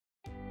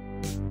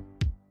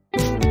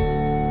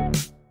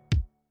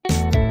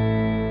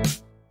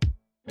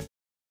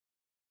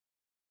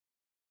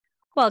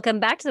Welcome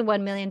back to the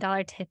 $1 million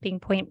Tipping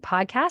Point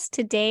podcast.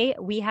 Today,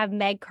 we have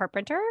Meg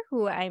Carpenter,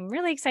 who I'm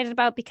really excited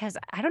about because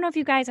I don't know if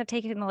you guys have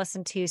taken a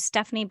listen to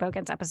Stephanie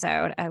Bogan's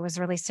episode. It was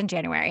released in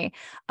January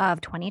of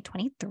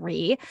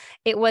 2023.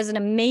 It was an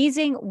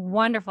amazing,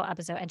 wonderful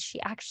episode, and she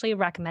actually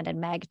recommended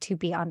Meg to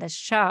be on this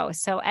show.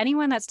 So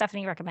anyone that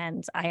Stephanie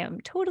recommends, I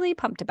am totally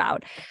pumped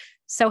about.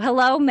 So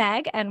hello,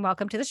 Meg, and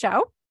welcome to the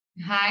show.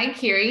 Hi,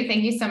 Kiri.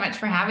 Thank you so much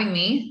for having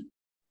me.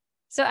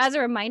 So as a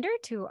reminder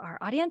to our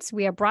audience,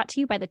 we are brought to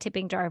you by the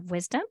Tipping Jar of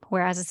Wisdom,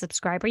 where as a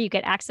subscriber, you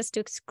get access to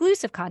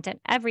exclusive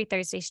content every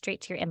Thursday straight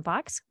to your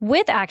inbox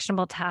with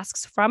actionable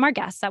tasks from our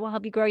guests that will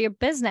help you grow your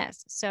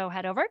business. So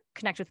head over,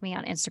 connect with me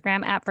on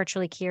Instagram at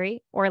virtuallykiri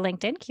or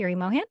LinkedIn, Kiri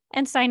Mohan,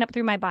 and sign up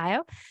through my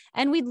bio.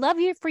 And we'd love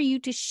for you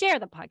to share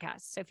the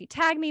podcast. So if you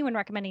tag me when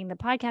recommending the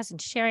podcast and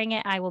sharing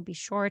it, I will be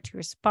sure to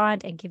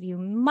respond and give you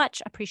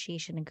much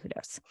appreciation and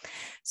kudos.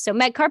 So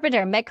Meg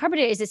Carpenter. Meg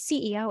Carpenter is a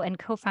CEO and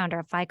co-founder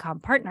of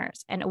FiComm Partners,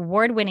 an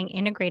award-winning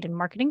integrated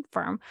marketing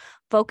firm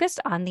focused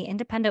on the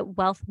independent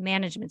wealth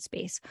management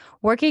space,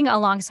 working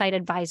alongside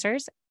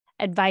advisors,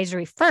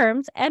 advisory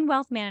firms, and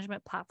wealth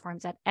management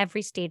platforms at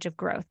every stage of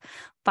growth.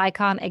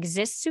 FiComm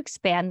exists to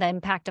expand the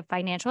impact of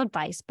financial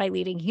advice by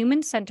leading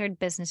human-centered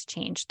business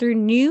change through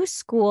new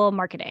school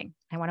marketing.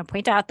 I want to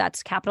point out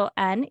that's capital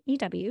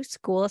N-E-W,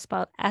 school is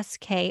spelled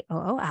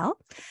S-K-O-O-L.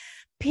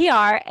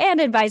 PR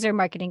and advisor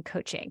marketing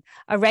coaching,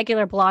 a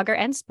regular blogger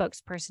and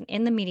spokesperson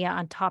in the media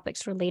on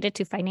topics related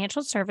to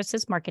financial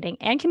services, marketing,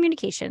 and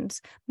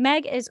communications.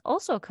 Meg is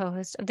also a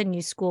co-host of the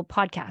New School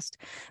podcast.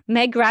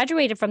 Meg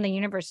graduated from the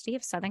University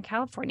of Southern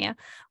California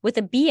with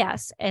a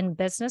BS in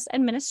business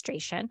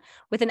administration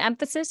with an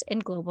emphasis in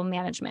global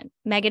management.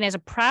 Megan is a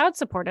proud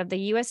supporter of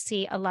the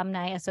USC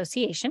Alumni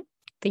Association,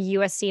 the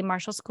USC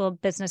Marshall School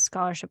Business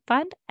Scholarship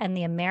Fund, and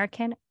the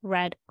American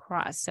Red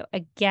Cross. So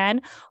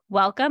again,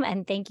 welcome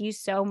and thank you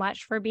so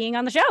much for being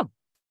on the show.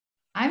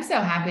 I'm so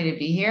happy to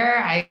be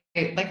here.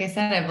 Like I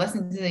said, I've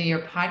listened to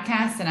your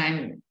podcast and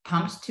I'm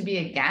pumped to be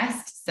a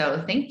guest.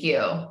 So thank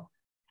you.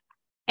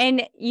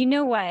 And you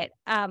know what?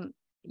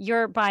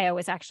 Your bio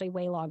is actually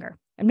way longer.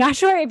 I'm not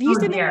sure if you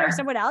said it or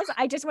someone else.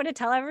 I just want to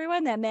tell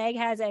everyone that Meg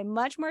has a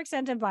much more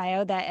extensive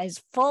bio that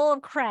is full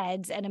of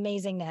creds and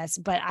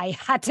amazingness, but I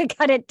had to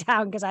cut it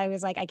down because I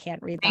was like, I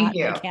can't read that. Thank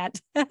you. I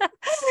can't.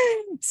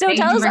 So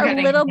tell us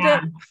a little bit.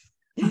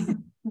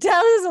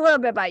 Tell us a little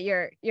bit about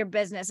your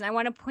business. And I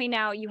want to point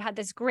out, you had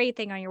this great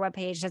thing on your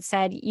webpage that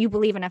said you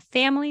believe in a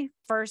family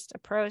first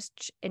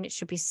approach and it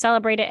should be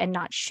celebrated and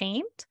not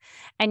shamed.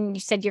 And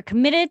you said you're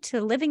committed to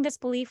living this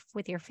belief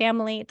with your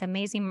family, the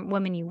amazing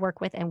women you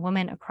work with, and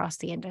women across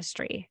the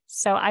industry.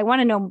 So I want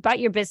to know about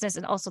your business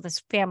and also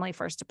this family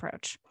first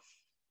approach.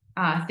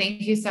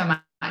 Thank you so much.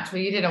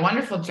 Well, you did a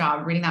wonderful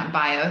job reading that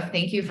bio.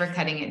 Thank you for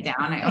cutting it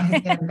down. I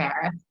always get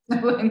embarrassed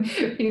when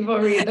people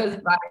read those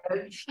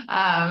bios.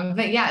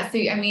 But yeah, so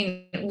I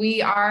mean,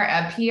 we are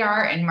a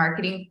PR and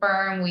marketing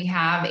firm. We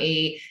have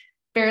a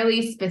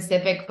fairly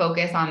specific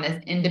focus on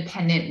this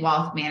independent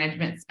wealth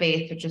management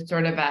space, which is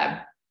sort of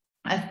a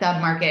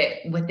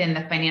sub-market within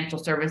the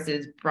financial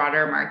services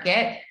broader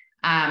market.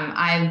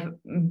 I've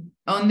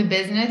owned the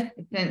business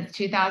since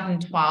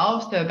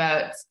 2012, so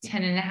about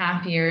 10 and a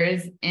half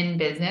years in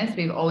business.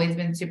 We've always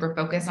been super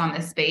focused on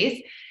this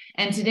space.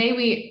 And today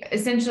we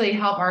essentially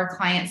help our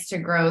clients to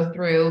grow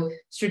through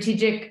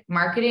strategic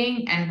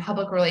marketing and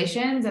public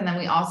relations. And then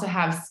we also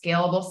have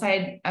scalable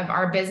side of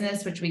our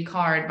business, which we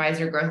call our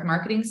advisor growth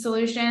marketing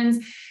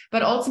solutions.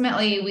 But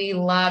ultimately, we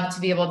love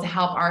to be able to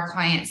help our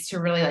clients to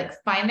really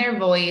find their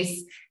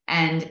voice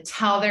and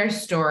tell their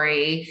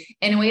story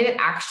in a way that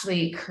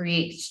actually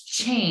creates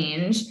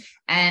change,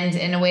 and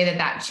in a way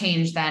that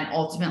change then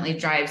ultimately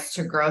drives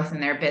to growth in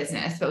their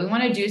business. But we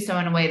want to do so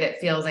in a way that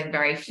feels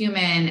very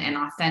human and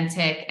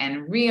authentic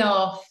and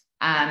real,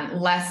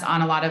 less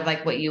on a lot of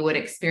what you would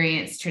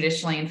experience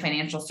traditionally in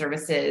financial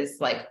services,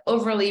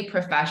 overly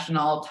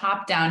professional,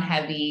 top-down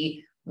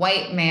heavy,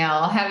 white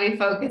male, heavy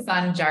focus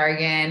on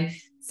jargon.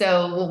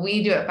 So what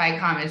we do at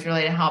FiComm is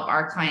really to help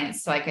our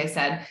clients, like I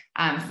said,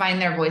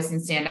 find their voice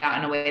and stand out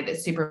in a way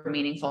that's super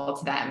meaningful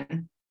to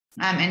them.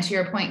 And to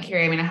your point,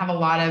 Kiri, I mean, I have a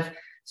lot of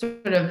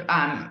sort of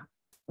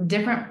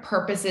different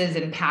purposes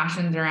and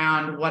passions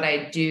around what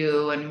I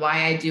do and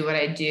why I do what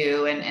I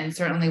do. And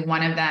certainly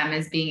one of them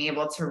is being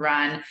able to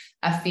run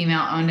a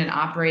female-owned and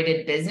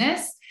operated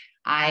business.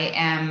 I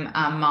am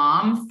a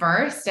mom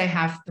first. I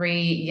have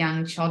 3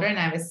 young children.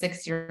 I have a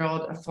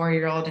 6-year-old, a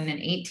 4-year-old, and an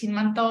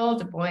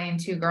 18-month-old, a boy and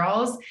 2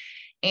 girls.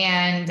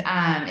 And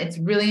it's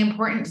really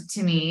important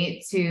to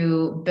me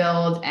to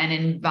build an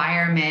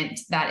environment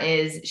that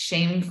is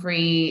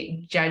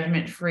shame-free,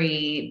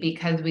 judgment-free,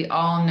 because we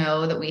all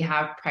know that we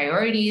have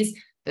priorities.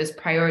 Those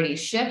priorities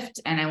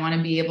shift. And I want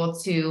to be able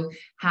to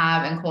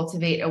have and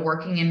cultivate a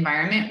working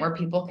environment where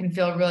people can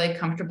feel really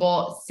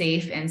comfortable,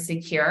 safe, and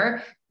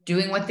secure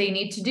doing what they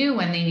need to do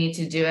when they need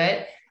to do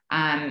it,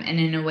 and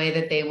in a way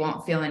that they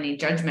won't feel any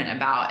judgment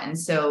about. And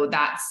so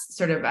that's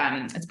sort of,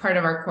 it's part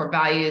of our core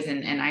values.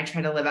 And I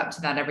try to live up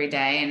to that every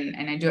day.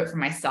 And I do it for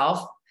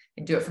myself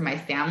I do it for my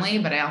family,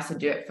 but I also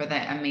do it for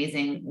the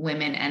amazing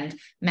women and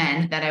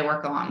men that I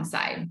work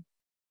alongside.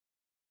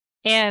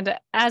 And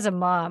as a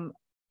mom,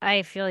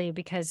 I feel you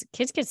because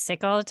kids get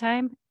sick all the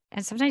time.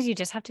 And sometimes you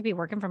just have to be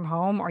working from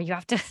home, or you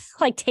have to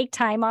like take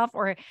time off,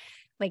 or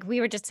like we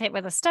were just hit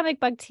with a stomach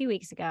bug 2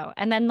 weeks ago.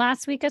 And then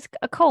last week,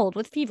 a cold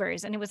with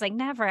fevers, and it was like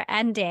never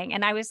ending.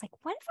 And I was like,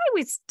 what if I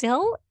was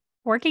still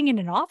working in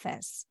an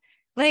office?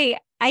 Like,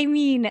 I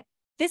mean,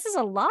 this is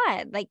a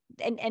lot. Like,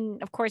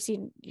 and of course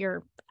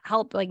your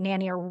help, like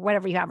nanny or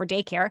whatever you have, or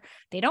daycare,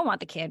 they don't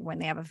want the kid when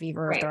they have a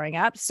fever or throwing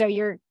up. So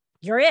you're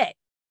it,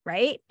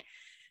 right?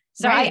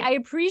 So I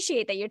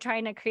appreciate that you're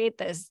trying to create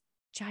this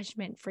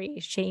judgment-free,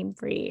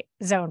 shame-free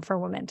zone for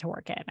women to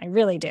work in. I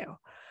really do.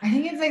 I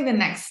think it's like the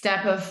next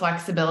step of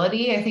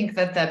flexibility. I think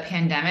that the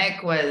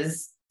pandemic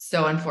was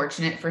so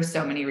unfortunate for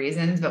so many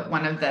reasons, but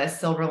one of the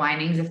silver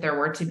linings, if there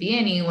were to be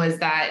any, was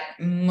that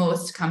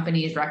most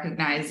companies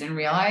recognized and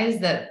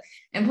realized that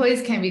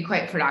employees can be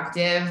quite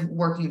productive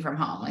working from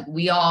home. Like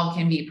we all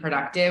can be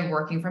productive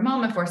working from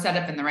home if we're set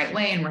up in the right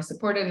way and we're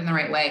supported in the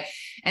right way.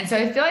 And so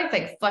I feel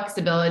like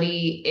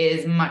flexibility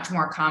is much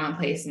more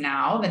commonplace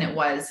now than it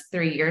was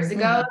 3 years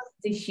ago.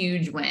 Mm-hmm. It's a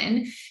huge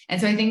win. And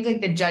so I think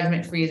like the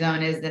judgment-free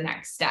zone is the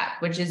next step,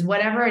 which is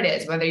whatever it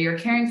is, whether you're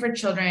caring for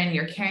children,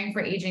 you're caring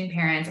for aging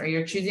parents, or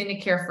you're choosing to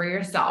care for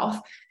yourself,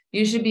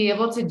 you should be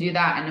able to do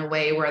that in a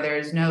way where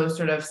there's no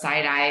sort of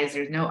side eyes,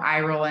 there's no eye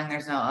rolling,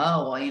 there's no,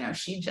 oh, well,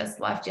 she just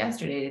left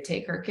yesterday to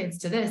take her kids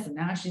to this and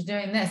now she's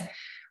doing this,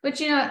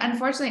 which,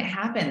 unfortunately it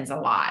happens a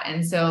lot.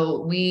 And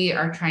so we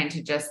are trying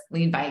to just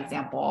lead by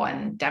example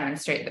and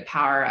demonstrate the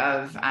power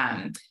of,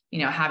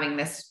 having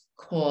this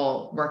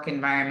cool work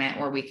environment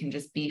where we can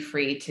just be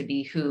free to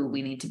be who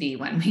we need to be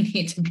when we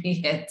need to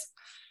be it.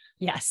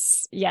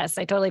 Yes.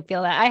 I totally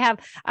feel that. I have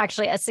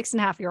actually a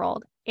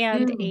 6.5-year-old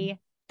and a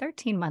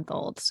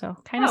 13-month-old. So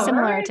kind of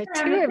similar to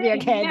two of your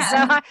kids.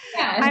 Yeah. So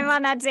I'm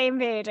on that same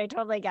page. I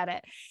totally get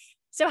it.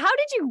 So how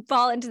did you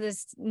fall into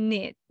this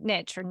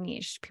niche or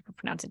niche? People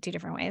pronounce it two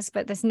different ways,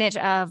 but this niche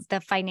of the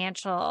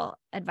financial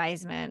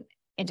advisement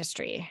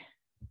industry?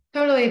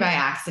 Totally by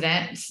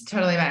accident.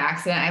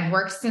 I've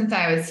worked since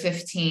I was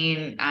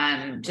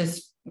 15.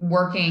 Just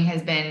working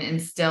has been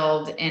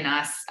instilled in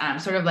us,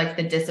 sort of like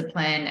the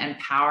discipline and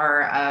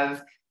power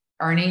of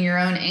earning your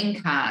own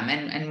income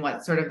and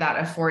what sort of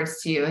that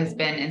affords to you has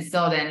been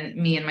instilled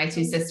in me and my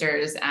two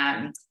sisters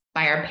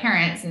by our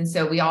parents. And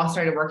so we all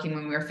started working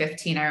when we were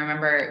 15. I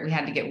remember we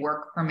had to get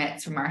work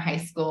permits from our high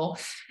school.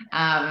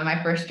 And my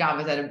first job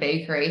was at a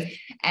bakery.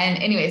 And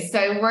anyways, so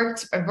I've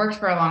worked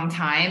for a long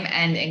time.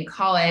 And in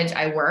college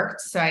I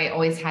worked. So I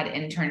always had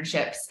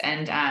internships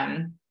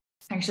and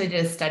actually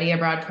did a study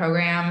abroad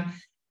program,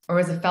 or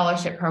was a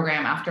fellowship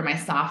program after my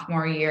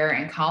sophomore year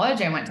in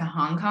college. I went to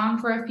Hong Kong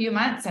for a few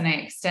months and I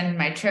extended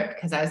my trip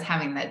because I was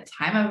having the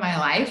time of my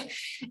life.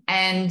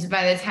 And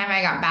by the time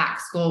I got back,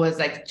 school was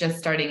like just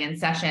starting in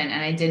session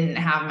and I didn't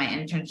have my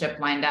internship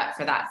lined up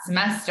for that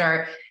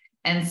semester.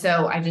 And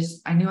so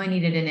I knew I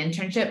needed an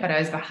internship, but I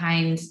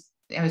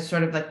was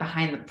sort of like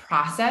behind the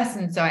process.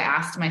 And so I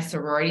asked my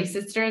sorority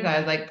sisters, I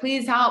was like,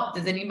 please help.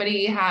 Does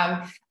anybody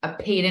have a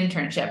paid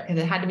internship? Because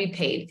it had to be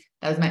paid.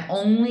 That was my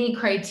only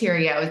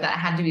criteria, was that it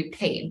had to be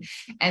paid.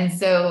 And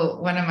so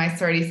one of my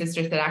sorority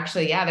sisters said,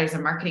 actually, yeah, there's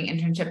a marketing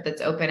internship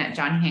that's open at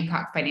John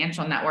Hancock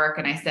Financial Network.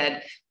 And I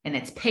said, and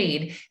it's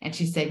paid. And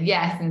she said,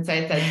 yes. And so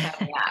I said,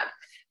 sign me up.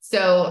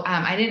 So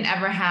I didn't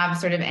ever have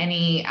sort of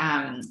any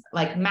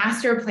like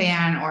master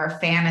plan or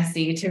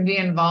fantasy to be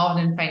involved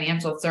in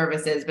financial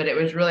services, but it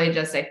was really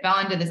just, I fell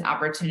into this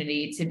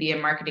opportunity to be a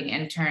marketing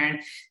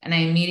intern. And I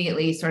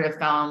immediately sort of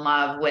fell in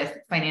love with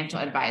financial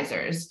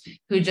advisors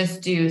who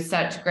just do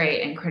such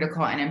great and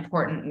critical and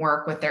important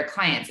work with their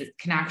clients. It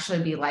can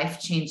actually be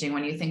life-changing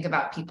when you think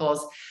about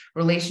people's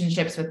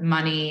relationships with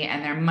money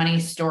and their money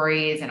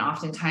stories. And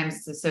oftentimes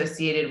it's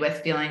associated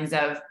with feelings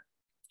of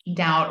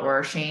doubt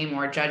or shame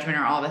or judgment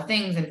or all the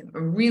things. And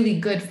a really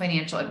good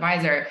financial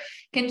advisor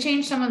can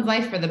change someone's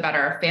life for the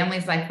better, a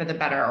family's life for the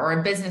better, or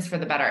a business for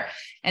the better.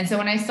 And so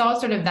when I saw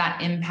sort of that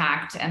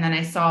impact, and then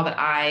I saw that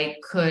I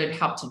could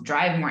help to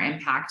drive more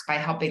impact by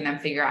helping them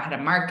figure out how to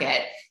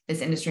market,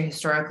 this industry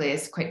historically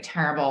is quite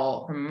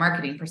terrible from a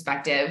marketing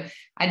perspective,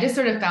 I just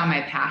sort of found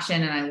my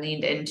passion and I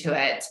leaned into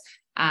it.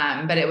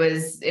 But it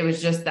was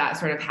just that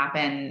sort of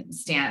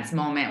happenstance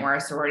moment where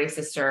a sorority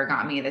sister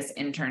got me this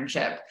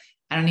internship.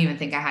 I don't even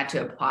think I had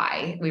to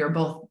apply. We were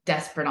both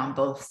desperate on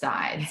both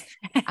sides.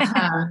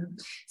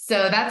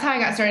 So that's how I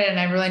got started. And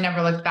I really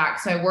never looked back.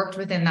 So I worked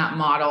within that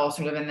model,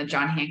 sort of in the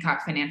John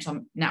Hancock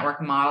Financial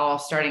Network model,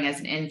 starting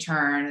as an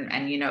intern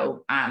and,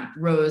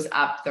 rose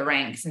up the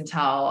ranks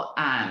until,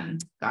 I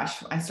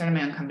started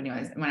my own company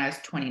when I was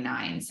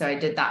 29. So I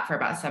did that for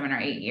about 7 or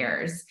 8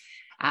 years.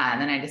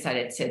 And then I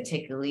decided to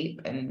take a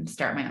leap and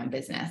start my own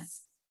business.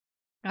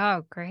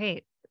 Oh,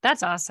 great.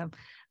 That's awesome.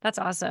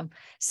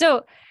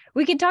 So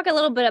we can talk a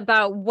little bit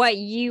about what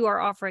you are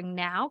offering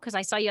now, because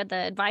I saw you at the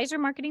Advisor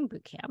Marketing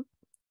Bootcamp.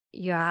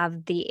 You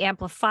have the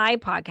Amplify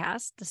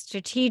podcast, the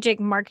Strategic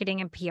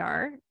Marketing and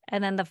PR,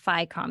 and then the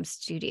FiComm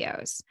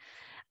Studios.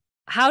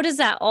 how does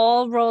that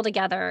all roll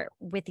together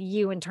with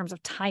you in terms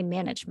of time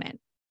management?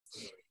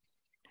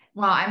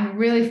 Well, I'm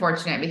really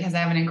fortunate because I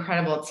have an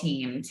incredible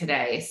team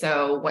today.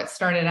 So what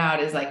started out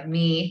as like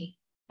me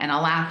and a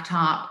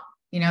laptop,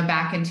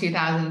 back in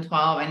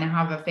 2012, I now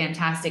have a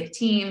fantastic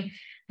team.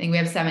 I think we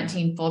have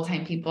 17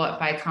 full-time people at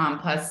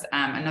FiComm, plus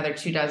another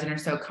 24 or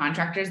so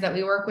contractors that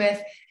we work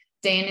with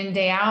day in and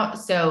day out.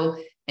 So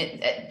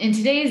in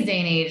today's day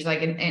and age,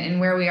 like in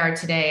where we are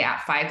today at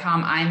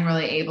FiComm, I'm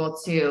really able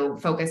to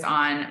focus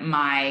on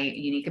my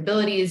unique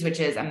abilities, which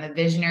is I'm the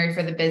visionary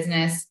for the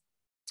business.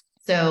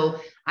 So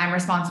I'm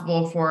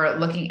responsible for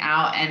looking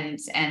out and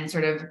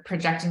sort of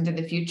projecting to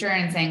the future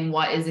and saying,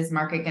 what is this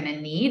market going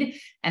to need?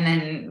 And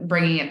then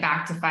bringing it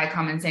back to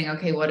FiComm and saying,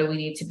 okay, what do we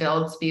need to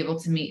build to be able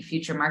to meet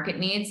future market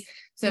needs?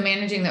 So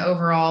managing the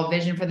overall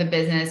vision for the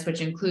business,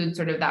 which includes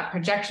sort of that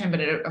projection, but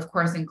it of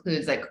course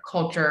includes like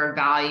culture,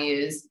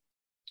 values,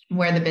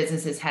 where the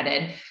business is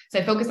headed. So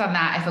I focus on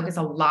that. I focus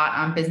a lot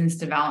on business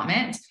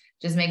development,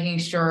 just making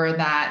sure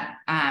that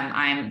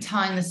I'm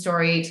telling the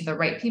story to the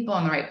right people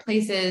in the right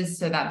places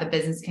so that the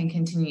business can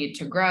continue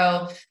to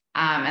grow.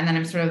 And then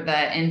I'm sort of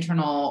the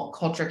internal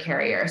culture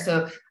carrier.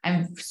 So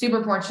I'm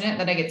super fortunate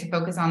that I get to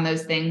focus on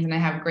those things, and I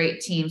have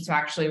great teams to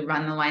actually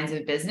run the lines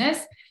of business.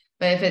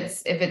 But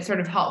if it's sort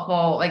of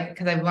helpful, like,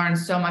 because I've learned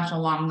so much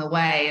along the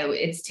way,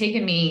 it's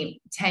taken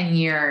me 10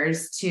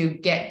 years to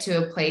get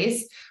to a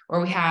place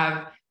where we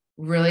have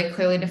really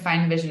clearly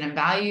defined vision and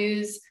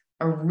values,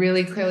 a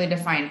really clearly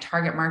defined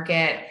target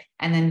market,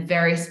 and then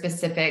very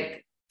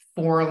specific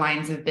 4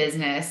 lines of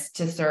business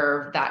to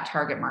serve that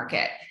target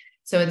market.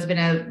 So it's been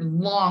a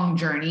long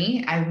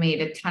journey. I've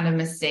made a ton of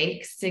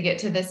mistakes to get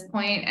to this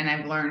point, and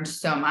I've learned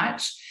so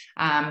much.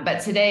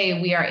 But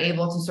today we are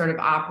able to sort of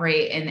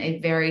operate in a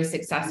very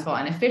successful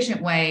and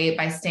efficient way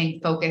by staying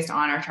focused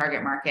on our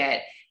target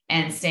market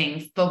and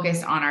staying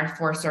focused on our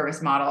 4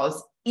 service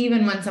models.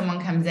 Even when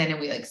someone comes in and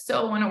we like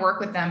so want to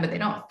work with them, but they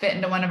don't fit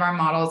into one of our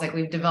models, like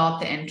we've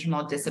developed the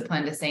internal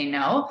discipline to say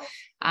no,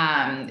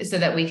 so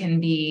that we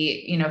can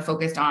be,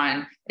 focused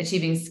on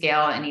achieving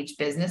scale in each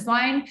business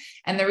line.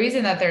 And the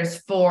reason that there's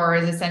 4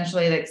 is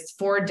essentially like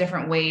 4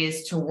 different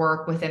ways to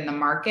work within the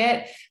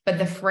market, but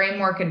the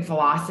framework and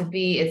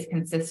philosophy is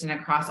consistent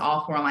across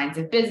all 4 lines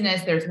of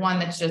business. There's one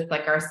that's just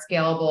like our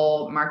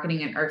scalable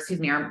marketing our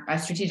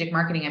strategic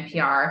marketing and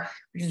PR,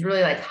 which is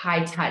really like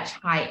high touch,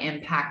 high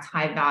impact,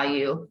 high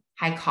value,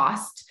 high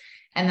cost.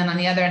 And then on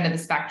the other end of the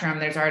spectrum,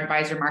 there's our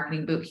advisor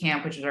marketing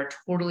bootcamp, which is our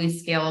totally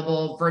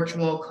scalable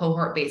virtual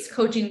cohort-based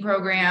coaching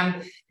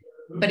program.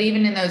 But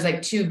even in those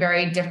like 2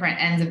 very different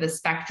ends of the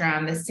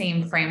spectrum, the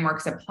same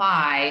frameworks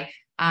apply.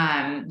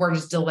 We're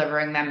just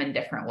delivering them in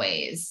different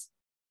ways.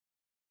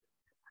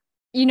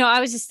 I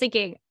was just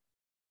thinking,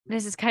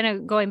 this is kind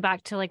of going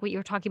back to like what you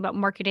were talking about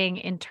marketing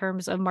in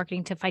terms of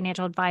marketing to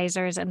financial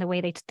advisors and the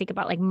way they think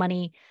about like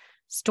money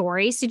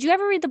stories. Did you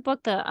ever read the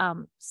book,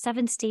 the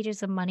 7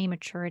 Stages of Money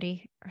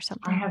Maturity or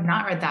something? I have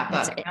not read that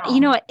book.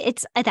 No.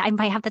 I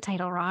might have the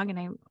title wrong, and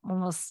I'm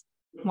almost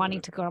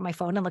wanting to go on my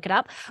phone and look it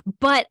up,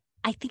 but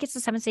I think it's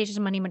the 7 Stages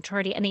of Money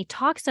Maturity. And he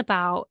talks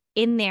about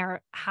in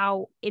there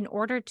how in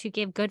order to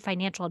give good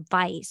financial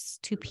advice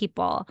to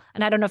people,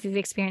 and I don't know if you've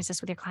experienced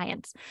this with your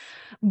clients,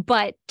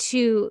 but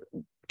to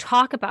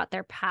talk about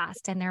their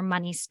past and their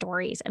money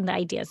stories and the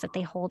ideas that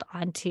they hold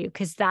on to,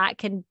 because that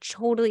can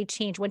totally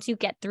change. Once you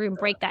get through and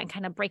break that and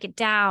kind of break it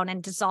down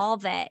and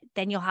dissolve it,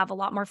 then you'll have a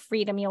lot more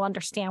freedom. You'll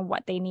understand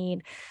what they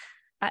need.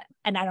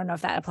 And I don't know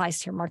if that applies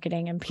to your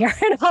marketing and PR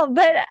at all,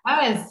 but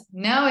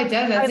no, it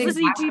does. I was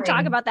listening to you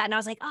talk about that, and I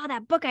was like, oh,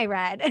 that book I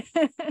read.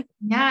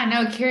 Yeah,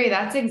 no, Carrie,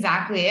 that's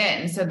exactly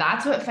it. And so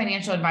that's what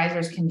financial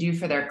advisors can do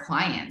for their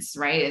clients,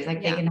 right? Is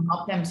like they can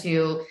help them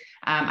to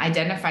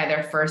identify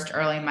their first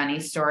early money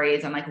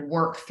stories and like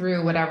work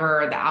through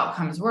whatever the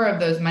outcomes were of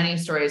those money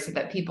stories so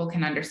that people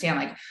can understand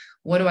like,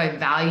 what do I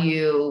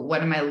value?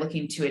 What am I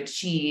looking to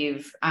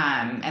achieve?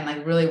 And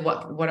like really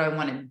what do I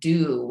want to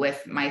do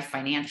with my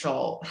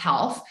financial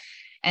health?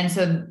 And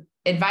so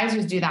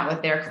advisors do that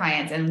with their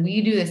clients, and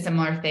we do a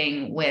similar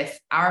thing with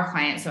our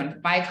clients. So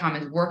when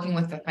FiComm is working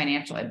with the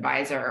financial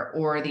advisor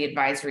or the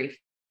advisory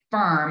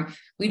firm,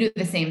 we do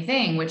the same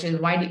thing, which is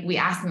we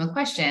ask them a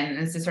question, and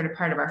this is sort of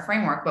part of our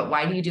framework, but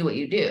why do you do what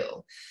you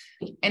do?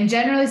 And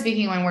generally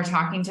speaking, when we're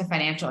talking to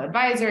financial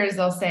advisors,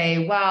 they'll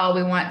say, well,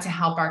 we want to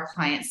help our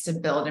clients to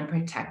build and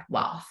protect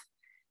wealth.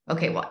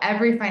 Okay, well,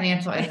 every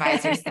financial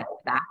advisor says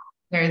that.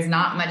 There is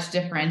not much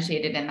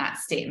differentiated in that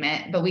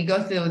statement, but we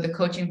go through the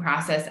coaching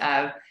process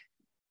of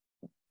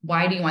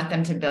why do you want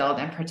them to build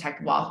and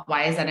protect wealth?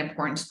 Why is that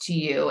important to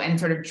you? And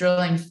sort of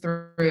drilling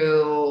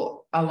through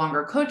a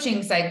longer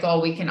coaching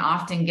cycle, we can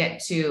often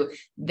get to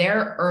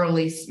their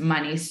early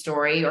money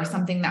story or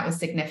something that was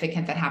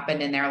significant that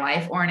happened in their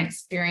life, or an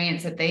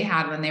experience that they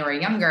had when they were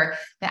younger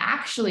that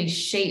actually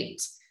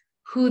shaped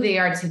who they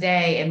are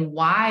today and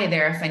why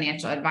they're a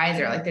financial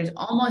advisor. Like there's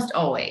almost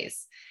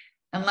always,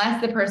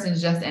 unless the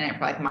person's just in it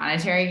for like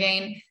monetary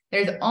gain,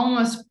 there's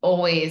almost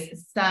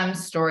always some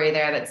story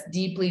there that's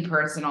deeply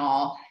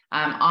personal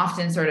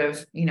often sort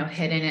of,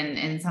 hidden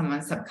in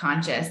someone's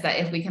subconscious, that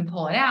if we can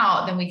pull it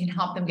out, then we can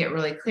help them get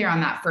really clear on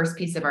that first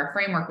piece of our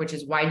framework, which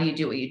is, why do you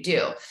do what you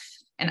do?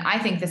 And I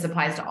think this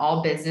applies to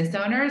all business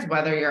owners,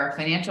 whether you're a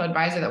financial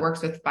advisor that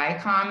works with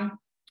FiComm,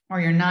 or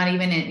you're not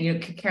even you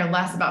could care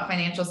less about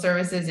financial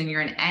services and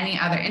you're in any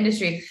other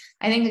industry.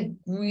 I think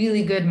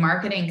really good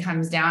marketing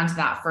comes down to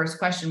that first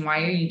question: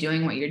 why are you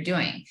doing what you're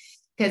doing?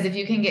 Because if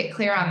you can get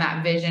clear on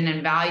that vision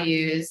and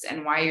values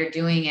and why you're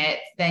doing it,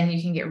 then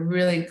you can get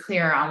really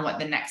clear on what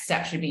the next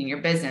step should be in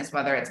your business,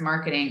 whether it's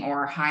marketing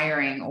or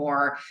hiring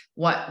or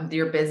what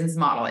your business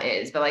model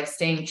is. But like,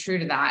 staying true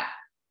to that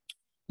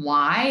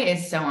why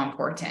is so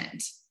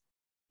important.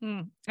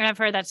 And I've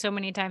heard that so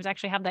many times. I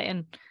actually have that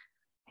in,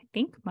 I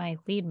think, my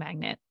lead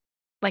magnet,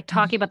 like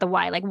talking about the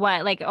why, like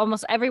what, like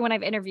almost everyone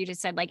I've interviewed has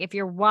said, like, if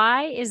your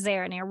why is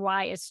there and your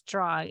why is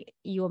strong,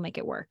 you will make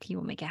it work. You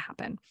will make it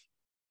happen.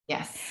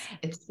 Yes.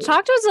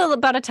 Talk to us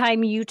about a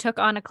time you took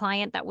on a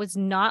client that was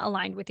not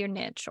aligned with your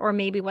niche, or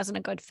maybe wasn't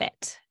a good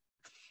fit.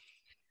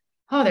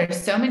 Oh,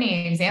 there's so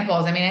many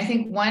examples. I mean, I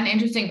think one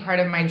interesting part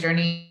of my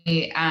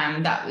journey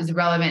that was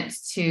relevant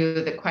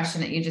to the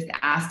question that you just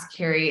asked,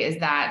 Carrie, is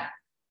that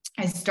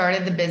I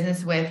started the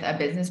business with a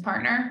business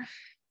partner.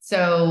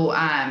 So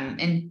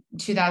in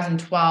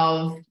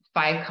 2012,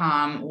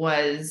 FiComm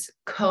was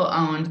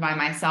co-owned by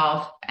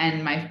myself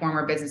and my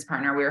former business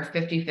partner. We were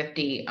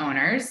 50-50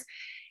 owners.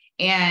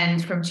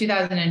 And from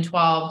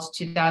 2012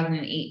 to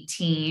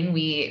 2018,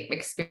 we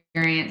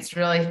experienced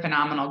really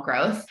phenomenal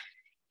growth,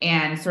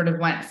 and sort of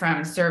went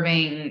from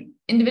serving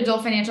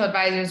individual financial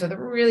advisors with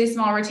really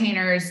small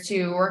retainers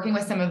to working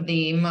with some of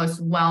the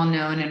most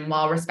well-known and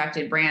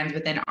well-respected brands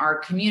within our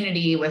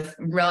community with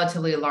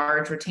relatively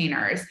large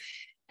retainers.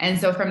 And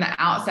so from the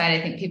outside,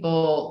 I think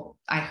people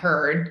I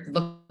heard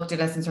looked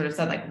at us and sort of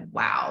said, like,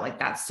 wow, like,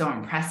 that's so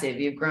impressive.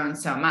 You've grown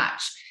so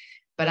much.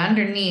 But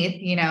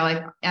underneath,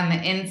 like on the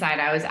inside,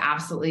 I was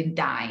absolutely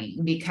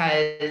dying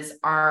because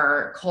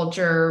our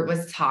culture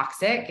was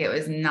toxic. It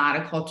was not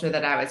a culture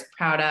that I was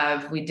proud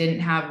of. We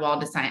didn't have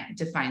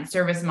well-defined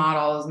service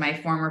models. My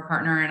former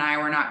partner and I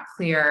were not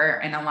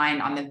clear and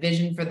aligned on the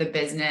vision for the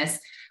business.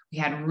 We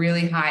had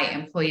really high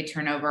employee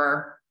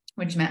turnover,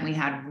 which meant we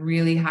had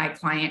really high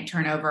client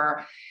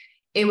turnover.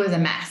 It was a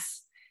mess.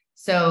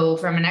 So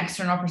from an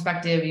external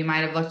perspective, you might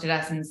have looked at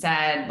us and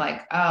said,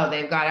 like, oh,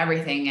 they've got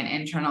everything. And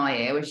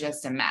internally, it was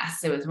just a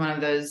mess. It was one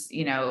of those,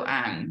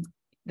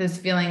 those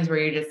feelings where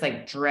you just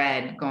like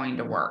dread going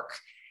to work.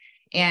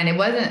 And it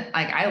wasn't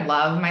like, I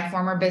love my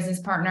former business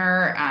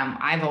partner.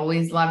 I've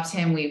always loved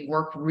him. We've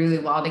worked really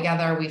well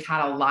together. We've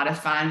had a lot of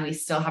fun. We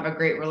still have a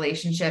great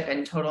relationship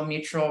and total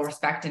mutual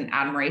respect and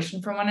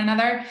admiration for one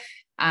another.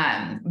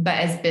 But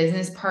as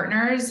business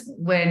partners,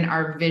 when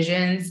our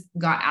visions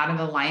got out of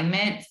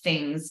alignment,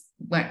 things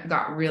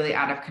got really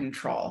out of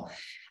control.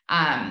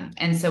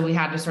 And so we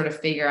had to sort of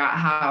figure out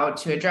how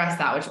to address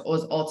that, which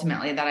was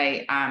ultimately that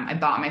I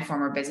bought my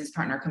former business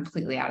partner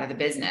completely out of the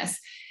business.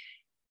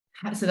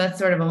 So that's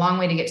sort of a long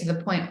way to get to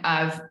the point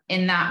of,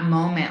 in that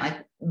moment,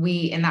 like,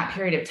 in that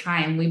period of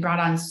time, we brought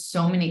on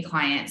so many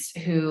clients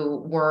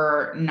who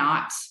were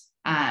not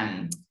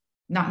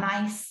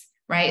nice.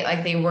 Right?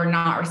 Like, they were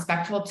not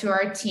respectful to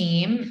our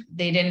team.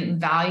 They didn't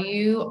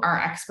value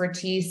our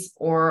expertise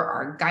or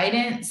our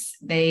guidance.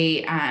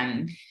 They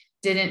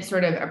didn't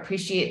sort of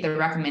appreciate the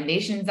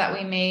recommendations that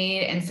we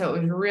made. And so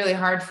it was really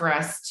hard for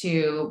us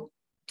to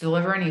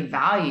deliver any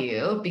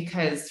value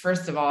because,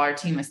 first of all, our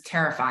team was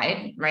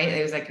terrified, right?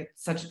 It was like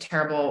such a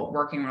terrible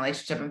working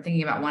relationship. I'm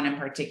thinking about one in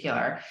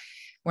particular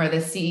where the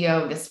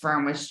CEO of this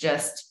firm was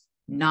just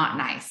not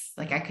nice.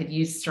 Like, I could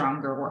use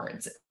stronger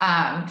words.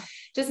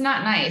 Just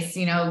not nice,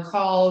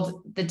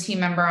 called the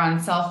team member on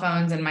cell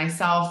phones and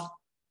myself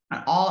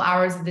at all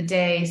hours of the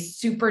day,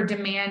 super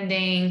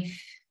demanding.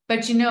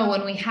 But,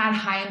 when we had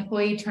high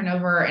employee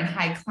turnover and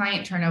high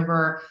client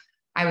turnover,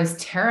 I was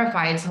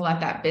terrified to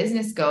let that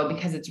business go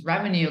because it's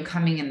revenue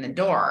coming in the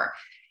door.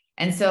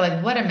 And so,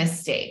 like, what a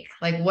mistake,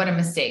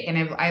 And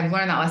I've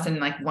learned that lesson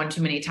like one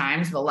too many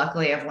times, but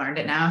luckily I've learned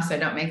it now. So I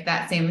don't make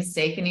that same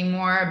mistake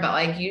anymore. But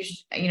like,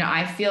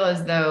 I feel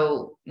as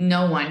though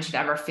no one should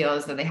ever feel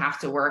as though they have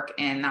to work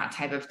in that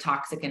type of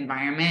toxic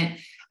environment,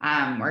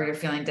 where you're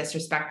feeling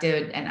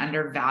disrespected and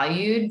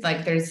undervalued.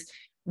 Like, there's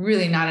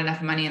really not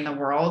enough money in the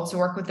world to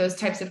work with those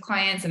types of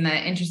clients. And the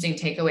interesting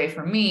takeaway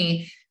for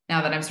me,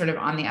 now that I'm sort of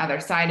on the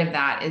other side of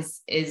that,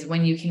 is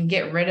when you can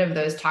get rid of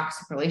those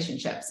toxic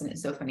relationships. And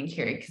it's so funny,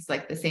 Carrie, because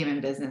like the same in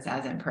business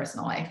as in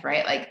personal life,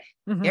 right? Like,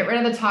 get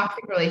rid of the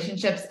toxic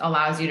relationships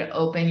allows you to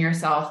open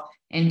yourself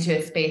into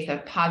a space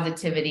of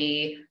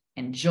positivity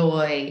and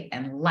joy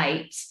and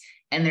light.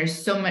 And there's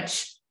so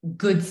much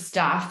good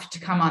stuff to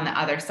come on the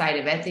other side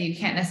of it that you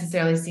can't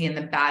necessarily see in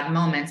the bad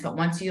moments. But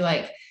once you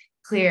like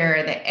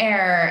clear the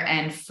air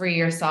and free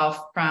yourself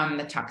from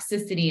the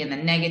toxicity and the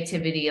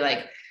negativity,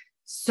 like,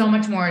 so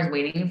much more is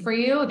waiting for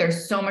you.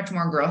 There's so much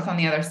more growth on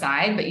the other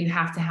side, but you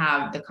have to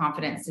have the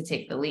confidence to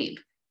take the leap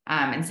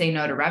and say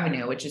no to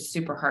revenue, which is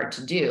super hard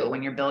to do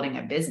when you're building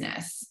a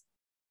business.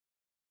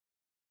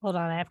 Hold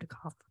on, I have to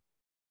cough.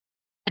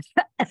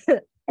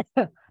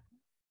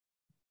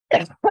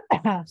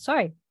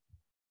 Sorry,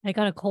 I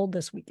got a cold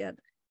this weekend.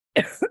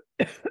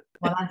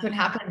 Well, that's what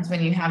happens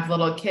when you have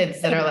little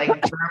kids that are like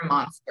germ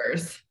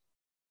monsters.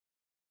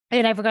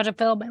 And I forgot to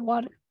fill my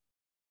water.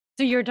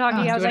 So you're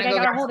talking, I was like, I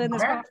gotta hold in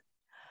this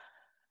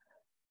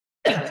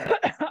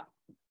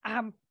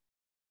cough.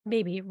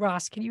 Maybe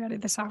Ross, can you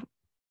edit this out?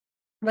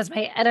 That's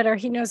my editor.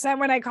 He knows that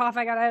when I cough,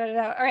 I gotta edit it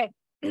out. All right.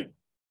 Do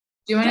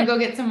you want to go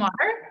get some water?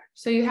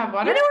 So you have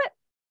water? You know what?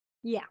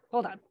 Yeah,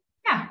 hold on.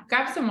 Yeah,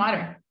 grab some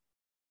water.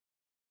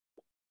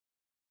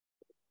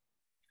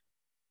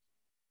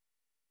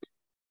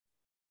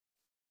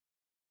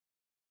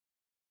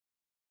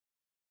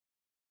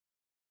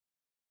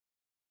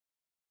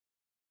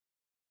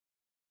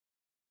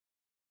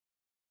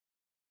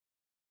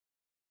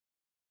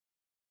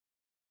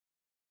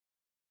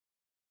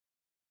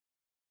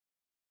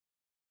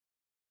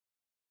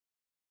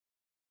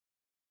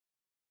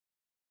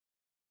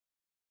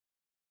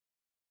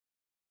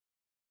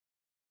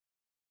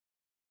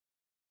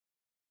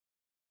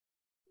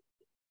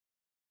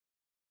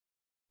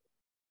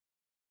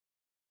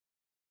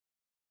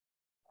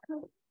 All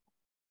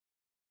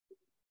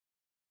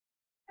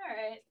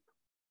right.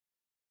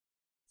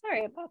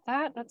 Sorry about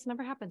that. That's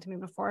never happened to me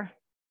before.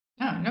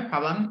 Oh, no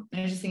problem.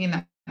 I was just thinking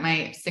that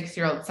my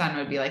 6-year-old son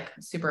would be like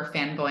super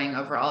fanboying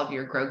over all of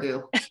your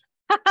Grogu.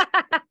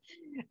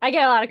 I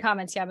get a lot of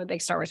comments. Yeah, I'm a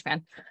big Star Wars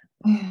fan.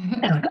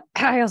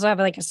 I also have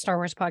like a Star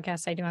Wars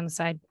podcast I do on the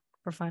side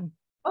for fun.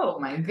 Oh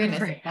my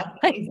goodness. That's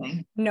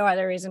amazing. No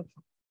other reason.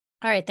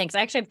 All right. Thanks.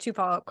 I actually have 2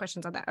 follow-up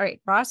questions on that. All right,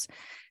 Ross,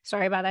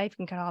 sorry about that. You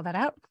can cut all that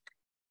out.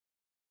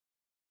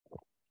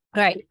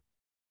 All right.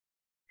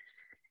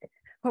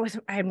 What was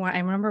I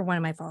remember one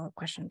of my follow-up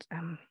questions.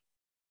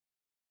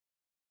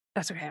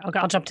 That's okay.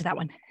 I'll jump to that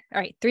one. All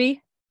right.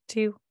 3,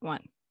 2,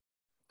 1.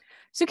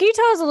 So can you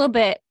tell us a little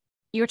bit,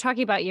 you were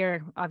talking about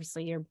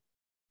obviously your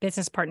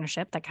business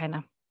partnership that kind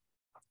of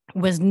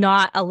was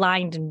not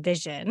aligned in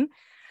vision.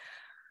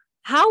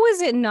 How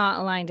was it not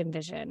aligned in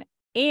vision?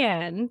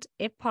 And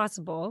if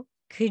possible,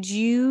 could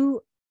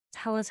you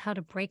tell us how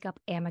to break up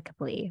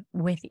amicably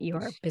with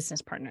your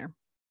business partner?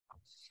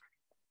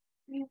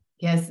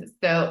 Yes.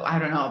 So I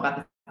don't know about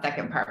the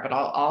second part, but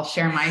I'll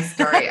share my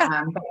story.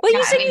 Well,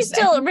 you said you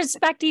still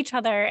respect each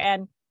other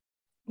and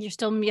you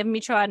have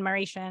mutual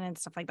admiration and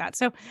stuff like that.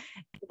 So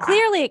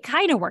clearly it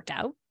kind of worked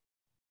out.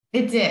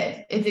 It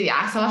did.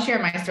 Yeah. So I'll share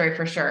my story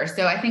for sure.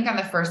 So I think on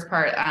the first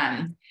part,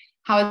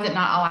 how is it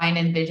not aligned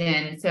in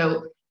vision?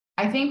 So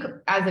I think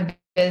as a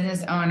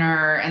business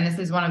owner, and this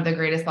is one of the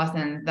greatest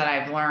lessons that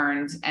I've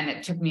learned, and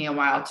it took me a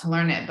while to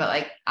learn it, but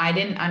like I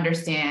didn't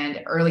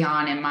understand early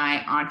on in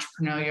my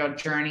entrepreneurial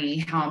journey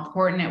how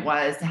important it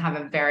was to have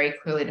a very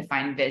clearly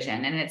defined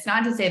vision. And it's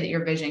not to say that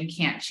your vision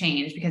can't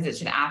change, because it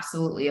should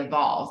absolutely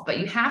evolve, but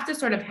you have to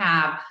sort of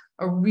have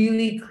a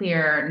really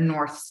clear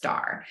North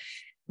Star,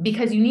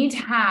 because you need to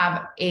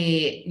have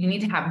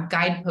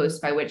guideposts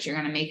by which you're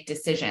going to make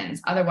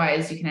decisions.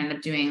 Otherwise you can end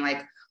up doing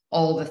like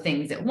all the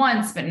things at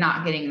once, but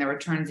not getting the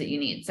returns that you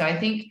need. So I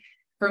think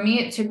for me,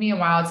 it took me a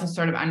while to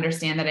sort of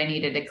understand that I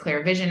needed a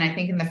clear vision. I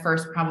think in the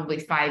first probably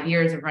 5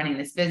 years of running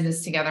this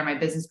business together, my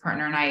business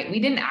partner and I,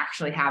 we didn't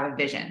actually have a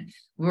vision.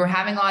 We were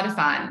having a lot of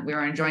fun. We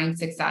were enjoying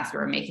success. We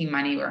were making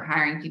money. We were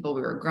hiring people.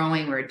 We were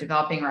growing. We were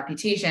developing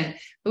reputation,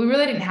 but we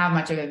really didn't have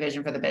much of a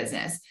vision for the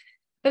business.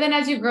 But then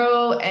as you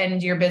grow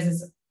and your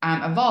business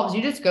evolves,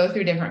 you just go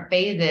through different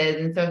phases.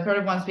 And so sort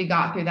of once we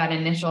got through that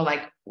initial,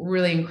 like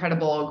really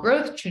incredible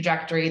growth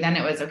trajectory, then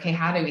it was, okay,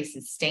 how do we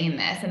sustain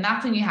this? And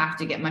that's when you have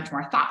to get much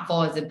more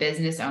thoughtful as a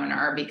business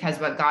owner, because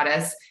what got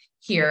us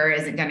here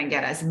isn't going to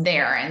get us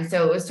there. And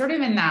so it was sort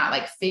of in that,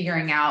 like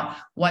figuring out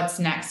what's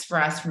next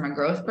for us from a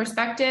growth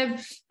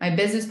perspective. My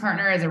business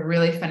partner is a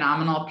really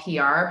phenomenal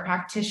PR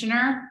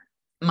practitioner.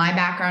 My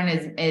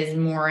background is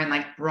more in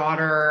like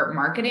broader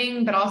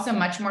marketing, but also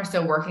much more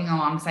so working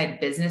alongside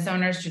business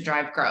owners to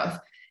drive growth.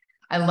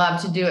 I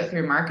love to do it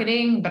through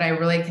marketing, but I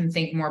really can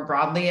think more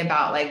broadly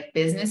about like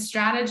business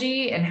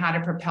strategy and how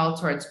to propel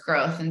towards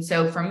growth. And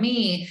so for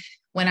me,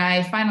 when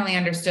I finally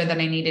understood that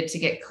I needed to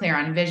get clear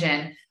on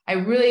vision, I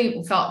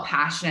really felt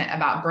passionate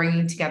about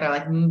bringing together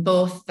like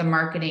both the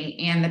marketing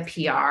and the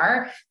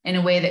PR in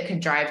a way that could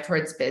drive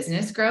towards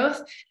business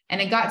growth. And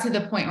it got to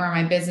the point where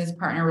my business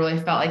partner really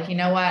felt like, you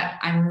know what,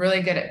 I'm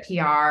really good at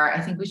PR. I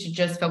think we should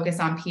just focus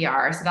on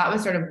PR. So that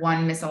was sort of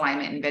one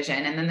misalignment in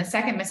vision. And then the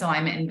second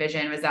misalignment in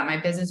vision was that my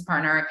business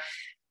partner,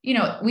 you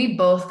know, we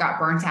both got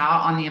burnt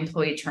out on the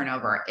employee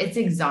turnover. It's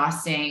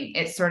exhausting.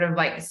 It's sort of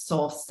like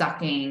soul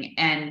sucking.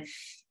 And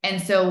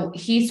so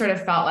he sort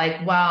of felt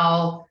like,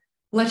 well,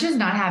 let's just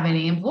not have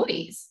any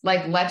employees.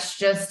 Like, let's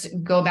just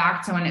go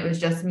back to when it was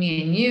just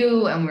me and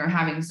you, and we were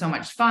having so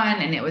much fun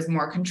and it was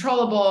more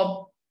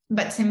controllable.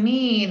 But to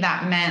me,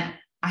 that meant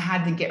I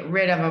had to get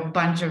rid of a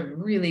bunch of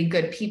really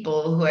good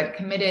people who had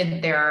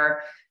committed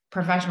their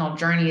professional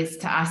journeys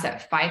to us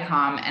at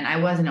FiComm, and I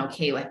wasn't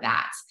okay with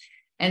that.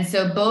 And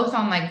so both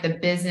on like the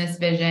business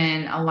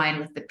vision aligned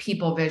with the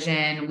people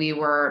vision, we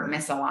were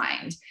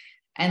misaligned.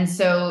 And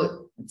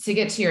so to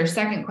get to your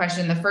second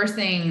question, the first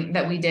thing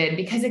that we did,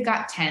 because it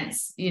got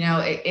tense,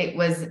 it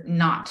was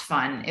not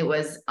fun. It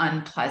was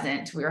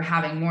unpleasant. We were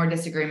having more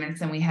disagreements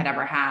than we had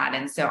ever had.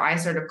 And so I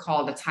sort of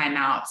called a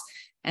timeout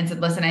and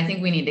said, listen, I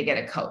think we need to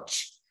get a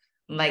coach.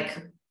 Like,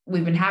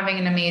 we've been having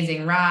an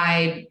amazing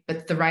ride,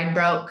 but the ride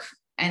broke.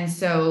 And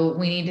so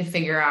we need to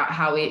figure out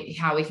how we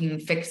can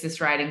fix this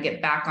ride and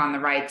get back on the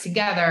ride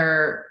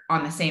together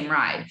on the same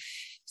ride.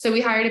 So we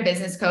hired a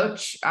business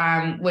coach,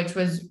 which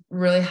was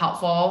really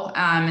helpful.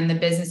 And the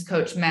business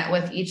coach met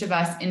with each of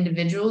us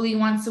individually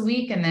once a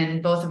week, and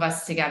then both of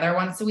us together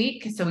once a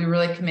week. So we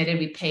really committed,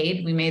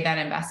 we made that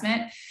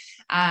investment.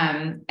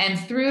 And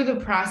through the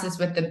process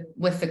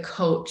with the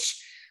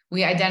coach,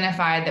 we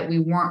identified that we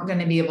weren't going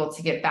to be able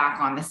to get back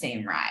on the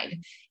same ride.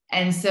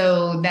 And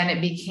so then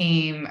it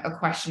became a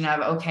question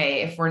of,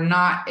 okay, if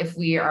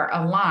we are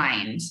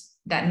aligned,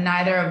 that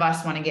neither of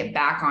us want to get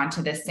back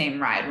onto this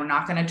same ride, we're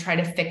not going to try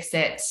to fix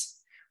it.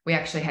 We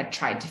actually had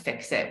tried to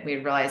fix it. We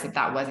realized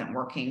that wasn't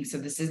working. So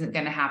this isn't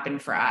going to happen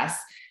for us.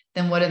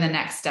 Then what do the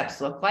next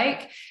steps look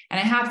like? And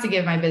I have to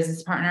give my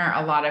business partner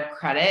a lot of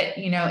credit.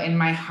 In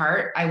my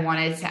heart, I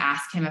wanted to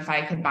ask him if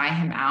I could buy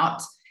him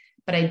out,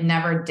 but I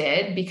never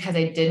did, because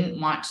I didn't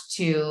want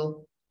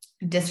to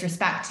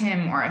disrespect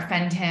him or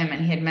offend him.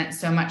 And he had meant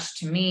so much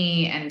to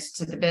me and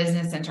to the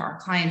business and to our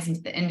clients and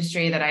to the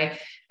industry that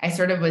I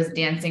sort of was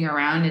dancing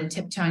around and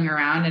tiptoeing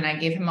around. And I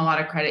gave him a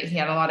lot of credit. He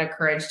had a lot of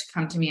courage to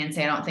come to me and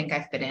say, I don't think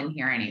I fit in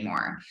here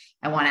anymore.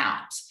 I want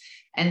out.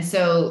 And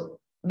so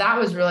that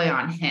was really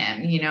on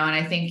him, and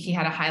I think he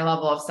had a high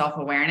level of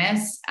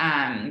self-awareness,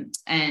 and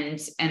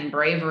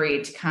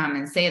bravery to come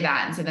and say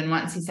that. And so then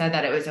once he said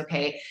that, it was,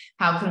 okay,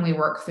 how can we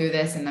work through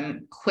this in the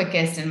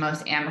quickest and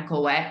most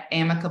amicable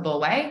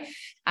way?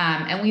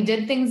 And we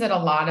did things that a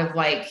lot of,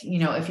 like,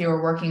 if you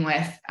were working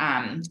with,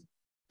 an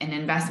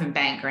investment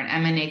bank or an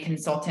M&A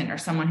consultant or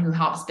someone who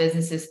helps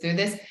businesses through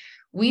this,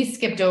 we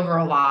skipped over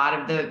a lot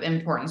of the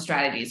important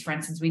strategies. For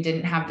instance, we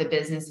didn't have the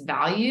business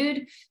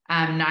valued.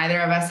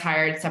 Neither of us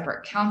hired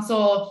separate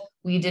counsel.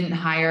 We didn't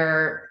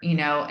hire, an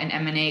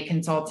M&A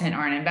consultant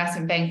or an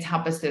investment bank to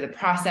help us through the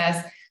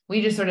process.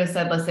 We just sort of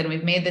said, listen,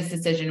 we've made this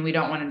decision. We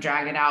don't want to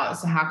drag it out.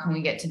 So how can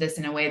we get to this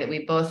in a way that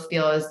we both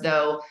feel as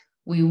though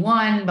we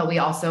won, but we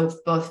also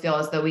both feel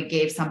as though we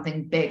gave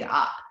something big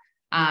up?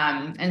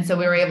 And so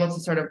we were able to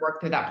sort of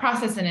work through that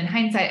process. And in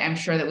hindsight, I'm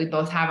sure that we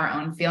both have our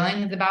own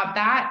feelings about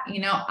that.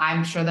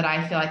 I'm sure that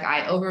I feel like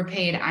I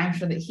overpaid. I'm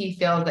sure that he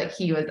feels like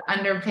he was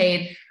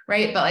underpaid,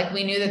 right? But like,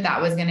 we knew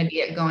that was going to be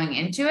it going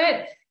into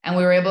it. And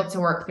we were able to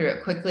work through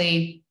it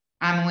quickly.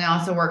 And we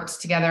also worked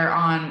together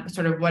on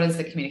sort of what is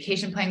the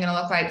communication plan going to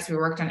look like. So we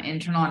worked on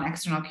internal and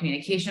external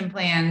communication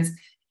plans,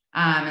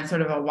 and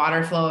sort of a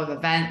water flow of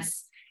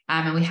events.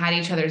 And we had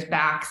each other's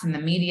backs in the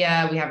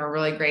media. We have a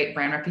really great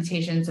brand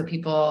reputation. So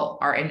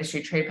our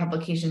industry trade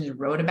publications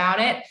wrote about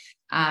it.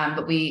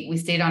 But we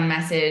stayed on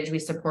message. We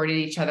supported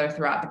each other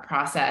throughout the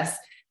process.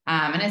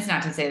 And it's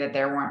not to say that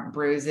there weren't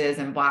bruises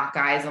and black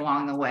eyes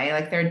along the way.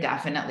 Like, there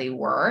definitely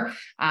were.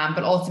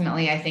 But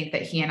ultimately, I think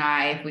that he and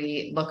I, if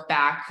we look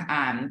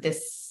back,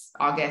 this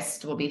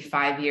August will be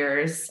 5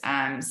 years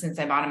since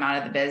I bought him out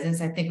of the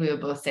business. I think we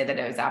would both say that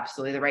it was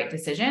absolutely the right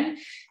decision,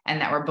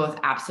 and that we're both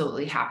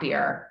absolutely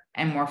happier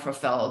and more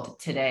fulfilled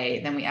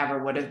today than we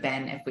ever would have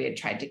been if we had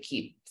tried to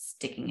keep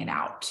sticking it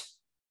out.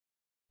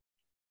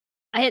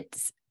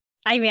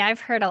 I've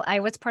heard,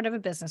 I was part of a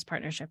business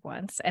partnership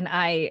once, and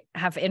I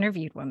have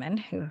interviewed women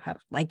who have,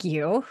 like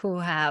you, who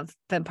have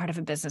been part of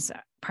a business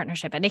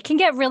partnership, and it can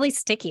get really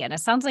sticky. And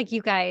it sounds like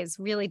you guys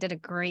really did a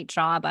great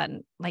job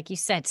on, like you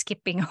said,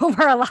 skipping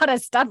over a lot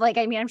of stuff. Like,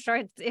 I'm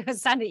sure it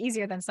was sounded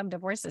easier than some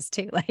divorces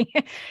too.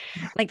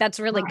 Like that's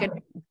really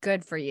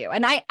good for you.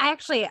 And I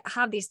actually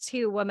have these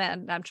two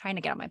women I'm trying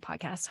to get on my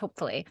podcast,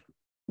 hopefully.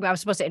 I was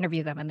supposed to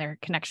interview them and their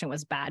connection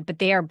was bad, but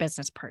they are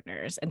business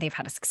partners and they've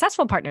had a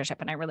successful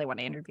partnership. And I really want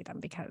to interview them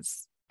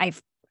because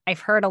I've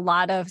heard a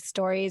lot of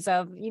stories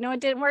of, it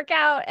didn't work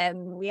out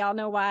and we all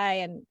know why,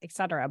 and et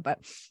cetera. But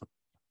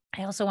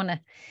I also want to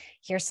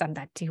hear some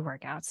that do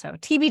work out. So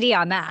TBD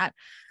on that.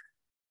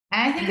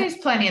 And I think there's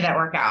plenty that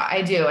work out.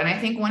 I do. And I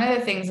think one of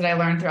the things that I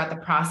learned throughout the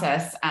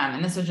process,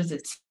 and this was just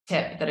a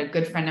tip that a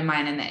good friend of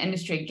mine in the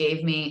industry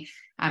gave me.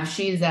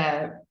 She's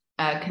a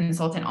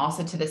consultant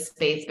also to this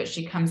space, but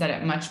she comes at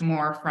it much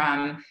more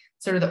from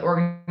sort of the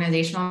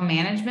organizational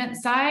management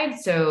side.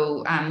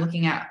 So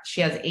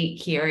she has 8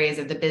 key areas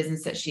of the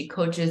business that she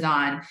coaches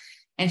on.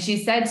 And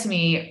she said to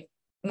me,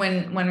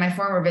 when my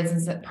former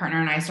business partner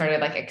and I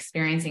started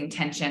experiencing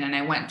tension, and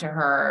I went to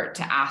her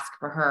to ask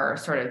for her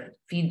sort of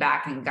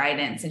feedback and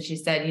guidance. And she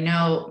said,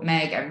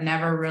 Meg, I've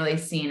never really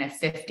seen a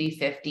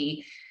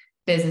 50-50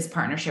 business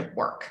partnership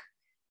work.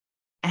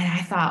 And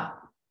I thought,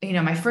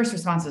 my first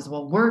response was,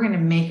 well, we're going to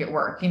make it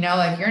work. You're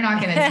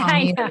not going to tell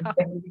me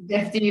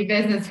that 50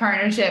 business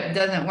partnership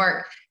doesn't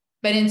work.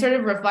 But in sort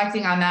of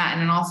reflecting on that,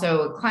 and then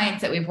also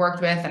clients that we've worked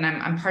with, and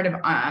I'm part of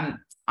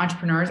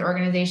Entrepreneurs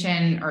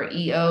Organization, or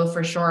EO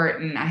for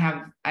short. And I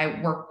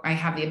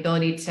have the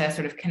ability to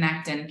sort of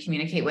connect and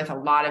communicate with a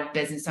lot of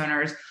business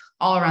owners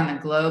all around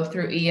the globe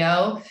through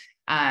EO.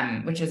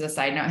 which as a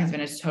side note has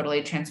been a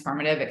totally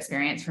transformative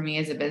experience for me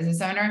as a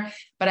business owner.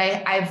 But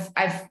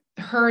I've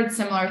heard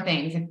similar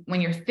things.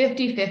 When you're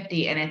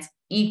 50-50 and it's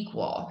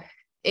equal,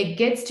 it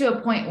gets to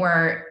a point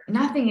where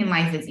nothing in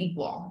life is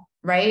equal,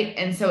 right?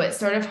 And so it's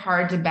sort of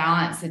hard to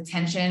balance the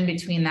tension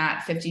between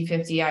that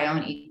 50-50, I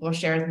own equal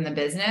shares in the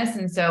business.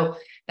 And so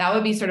that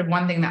would be sort of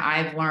one thing that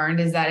I've learned,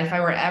 is that if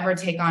I were ever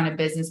take on a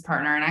business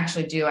partner, and I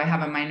actually do, I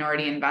have a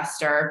minority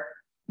investor,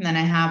 and then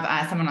I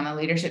have someone on the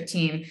leadership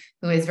team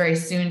who is very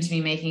soon to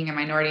be making a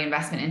minority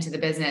investment into the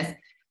business.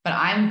 But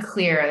I'm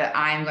clear that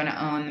I'm going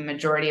to own the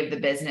majority of the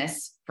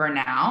business for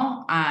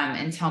now,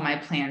 until my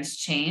plans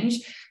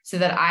change, so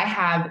that I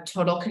have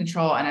total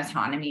control and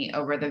autonomy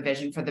over the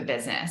vision for the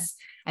business.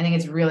 I think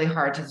it's really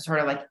hard to sort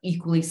of like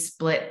equally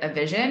split a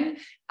vision.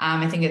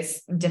 I think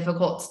it's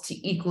difficult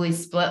to equally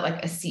split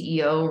like a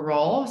CEO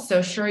role.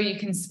 So sure, you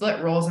can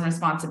split roles and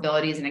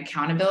responsibilities and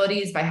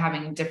accountabilities by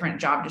having different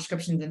job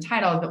descriptions and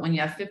titles. But when you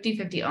have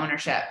 50-50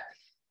 ownership,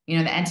 the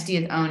entity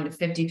is owned a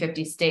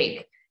 50-50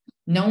 stake,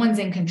 no one's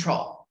in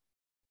control.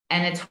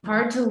 And it's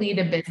hard to lead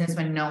a business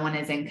when no one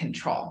is in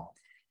control.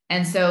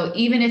 And so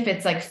even if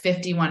it's like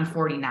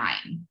 51-49,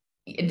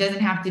 it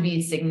doesn't have to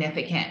be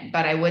significant.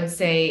 But I would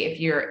say if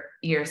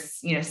you're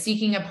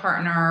seeking a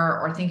partner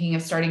or thinking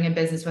of starting a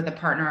business with a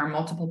partner or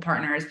multiple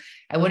partners,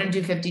 I wouldn't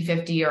do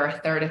 50-50 or a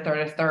third,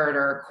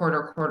 or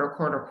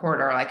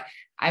quarter. Like,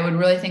 I would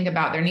really think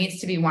about, there needs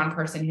to be one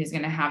person who's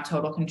going to have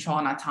total control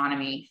and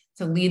autonomy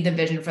to lead the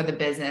vision for the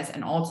business.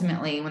 And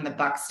ultimately, when the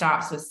buck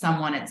stops with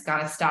someone, it's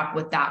got to stop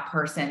with that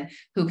person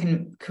who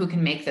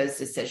can make those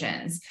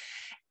decisions.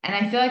 And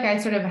I feel like I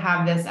sort of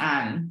have this,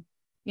 I'm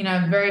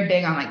very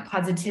big on like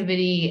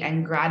positivity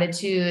and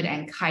gratitude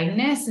and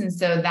kindness. And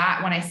so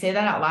that when I say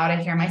that out loud,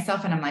 I hear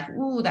myself and I'm like,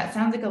 ooh, that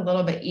sounds like a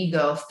little bit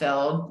ego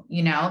filled,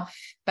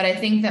 but I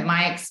think that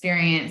my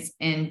experience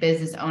in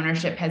business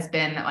ownership has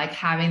been that like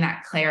having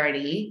that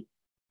clarity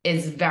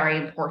is very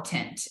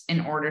important in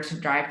order to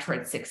drive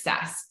towards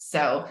success.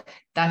 So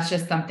that's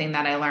just something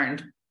that I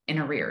learned in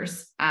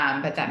arrears,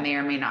 but that may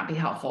or may not be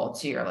helpful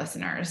to your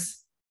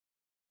listeners.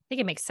 I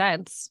think it makes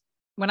sense.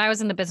 When I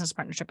was in the business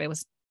partnership, it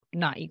was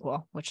not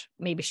equal, which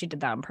maybe she did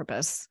that on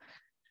purpose.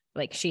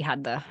 Like she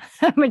had the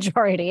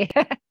majority.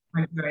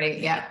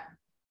 Yeah.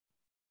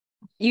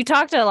 You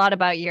talked a lot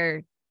about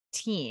your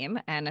team,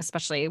 and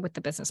especially with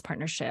the business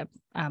partnership,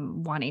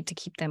 wanting to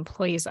keep the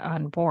employees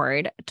on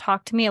board.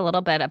 Talk to me a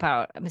little bit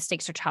about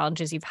mistakes or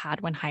challenges you've had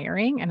when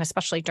hiring, and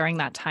especially during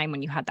that time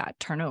when you had that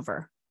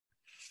turnover.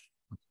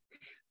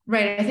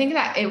 Right. I think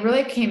that it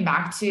really came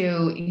back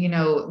to,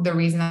 the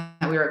reason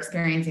that we were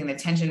experiencing the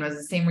tension was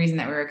the same reason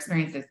that we were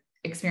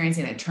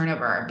experiencing the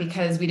turnover,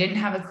 because we didn't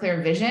have a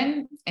clear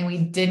vision and we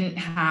didn't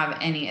have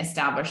any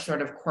established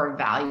sort of core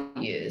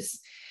values.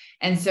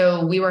 And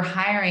so we were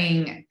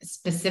hiring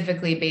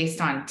specifically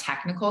based on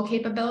technical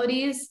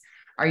capabilities.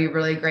 Are you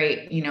really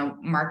great,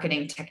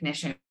 marketing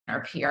technician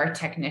or PR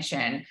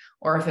technician?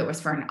 Or if it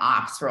was for an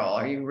ops role,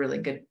 are you really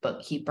good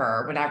bookkeeper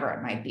or whatever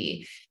it might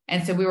be?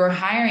 And so we were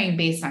hiring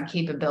based on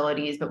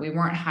capabilities, but we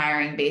weren't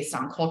hiring based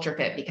on culture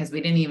fit because we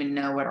didn't even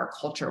know what our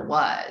culture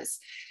was.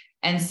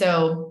 And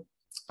so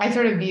I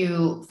sort of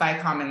view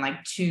FiComm in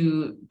like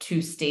two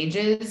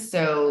stages.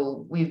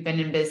 So we've been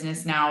in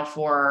business now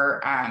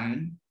for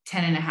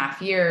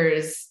 10.5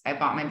 years. I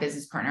bought my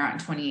business partner out in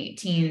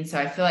 2018. So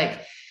I feel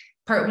like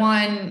part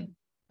one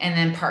and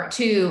then part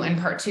two, and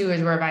part two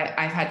is where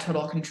I've had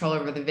total control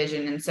over the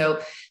vision. And so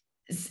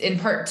in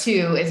part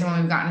two is when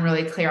we've gotten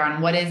really clear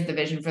on what is the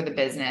vision for the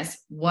business,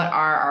 what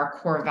are our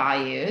core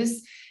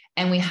values,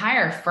 and we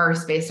hire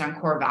first based on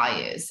core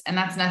values. And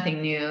that's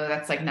nothing new.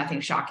 That's like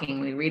nothing shocking.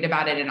 We read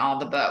about it in all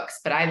the books,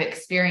 but I've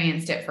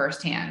experienced it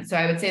firsthand. So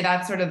I would say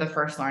that's sort of the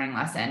first learning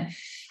lesson.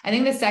 I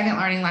think the second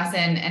learning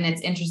lesson, and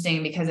it's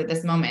interesting because at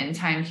this moment in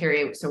time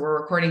period, so we're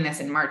recording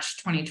this in March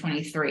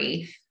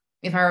 2023.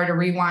 If I were to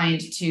rewind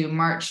to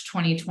March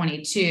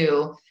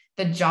 2022,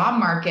 the job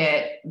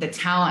market, the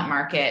talent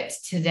market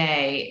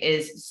today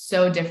is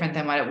so different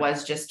than what it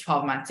was just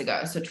 12 months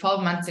ago. So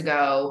 12 months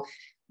ago,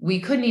 we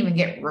couldn't even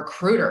get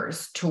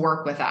recruiters to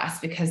work with us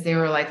because they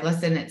were like,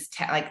 listen, it's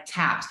like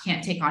tapped,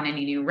 can't take on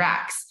any new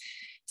recs.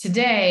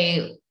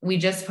 Today, we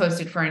just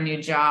posted for a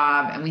new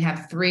job and we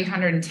have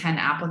 310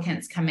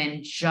 applicants come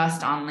in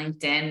just on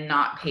LinkedIn,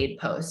 not paid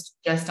post,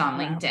 just on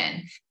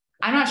LinkedIn.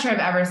 I'm not sure I've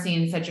ever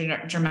seen such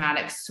a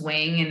dramatic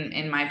swing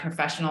in my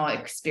professional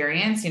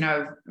experience.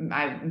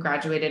 I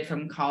graduated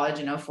from college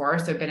in 2004,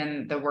 so I've been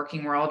in the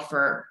working world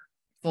for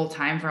full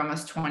time for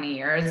almost 20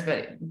 years.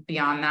 But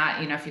beyond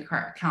that, if you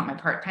count my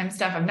part-time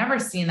stuff, I've never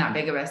seen that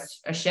big of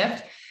a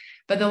shift.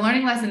 But the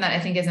learning lesson that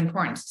I think is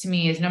important to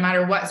me is no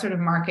matter what sort of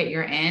market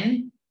you're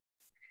in,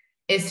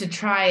 is to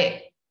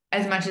try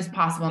as much as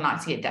possible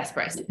not to get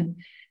desperate.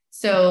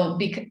 So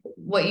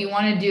what you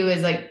want to do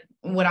is like,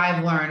 what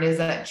I've learned is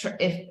that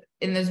if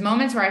in those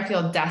moments where I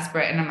feel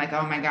desperate and I'm like,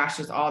 oh my gosh,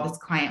 there's all this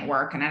client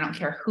work and I don't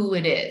care who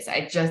it is,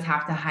 I just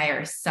have to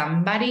hire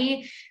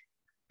somebody.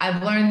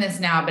 I've learned this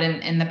now, but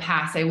in the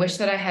past, I wish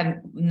that I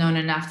had known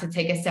enough to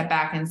take a step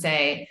back and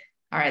say,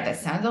 all right, that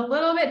sounds a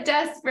little bit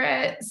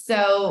desperate.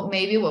 So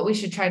maybe what we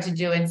should try to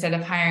do instead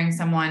of hiring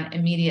someone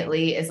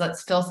immediately is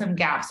let's fill some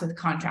gaps with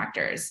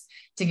contractors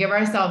to give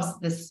ourselves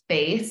the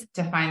space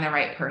to find the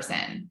right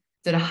person.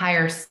 So to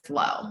hire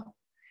slow.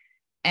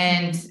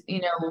 And,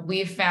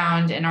 we've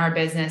found in our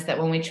business that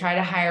when we try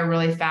to hire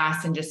really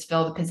fast and just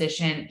fill the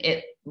position,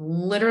 it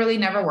literally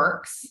never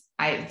works.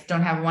 I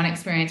don't have one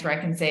experience where I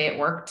can say it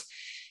worked.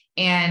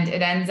 And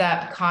it ends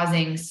up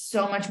causing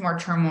so much more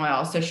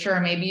turmoil. So sure,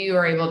 maybe you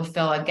are able to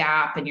fill a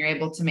gap and you're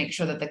able to make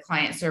sure that the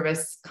client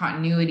service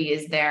continuity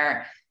is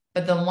there.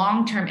 But the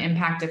long-term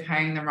impact of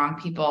hiring the wrong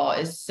people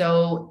is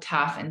so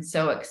tough and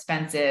so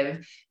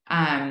expensive.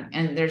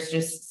 And there's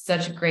just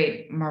such a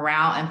great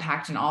morale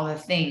impact and all the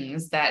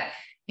things that,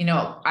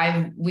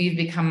 we've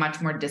become much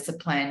more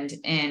disciplined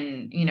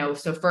in,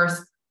 so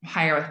first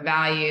hire with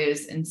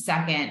values, and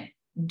second,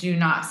 do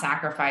not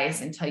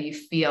sacrifice until you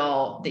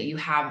feel that you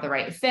have the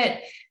right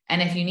fit.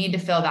 And if you need to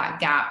fill that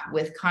gap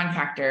with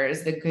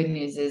contractors, the good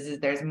news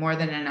is there's more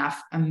than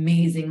enough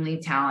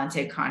amazingly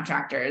talented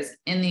contractors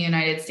in the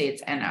United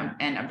States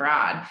and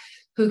abroad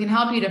who can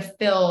help you to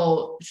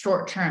fill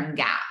short-term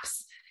gaps.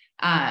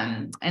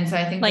 And so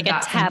I think like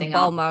that's a temp, something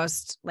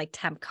almost like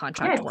temp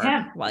contract work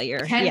while you're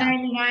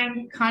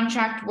 1099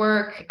 contract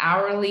work,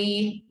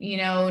 hourly,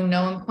 no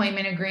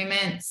employment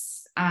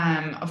agreements.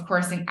 Of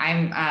course,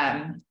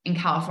 I'm in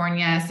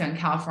California. So in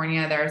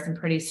California, there are some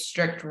pretty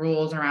strict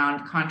rules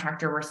around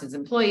contractor versus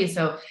employee.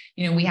 So,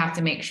 we have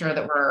to make sure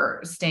that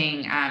we're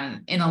staying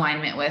in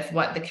alignment with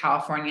what the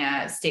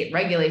California state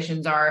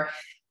regulations are.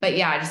 But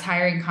yeah, just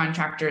hiring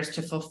contractors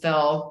to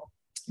fulfill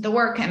the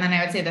work. And then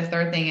I would say the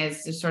third thing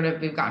is just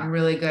we've gotten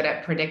really good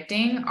at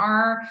predicting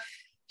our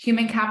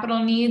human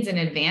capital needs in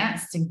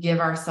advance to give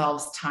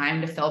ourselves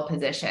time to fill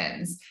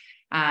positions.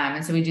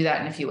 And so we do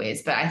that in a few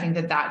ways, but I think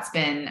that that's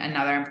been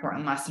another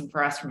important lesson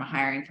for us from a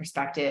hiring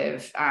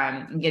perspective.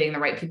 Getting the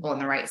right people in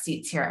the right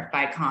seats here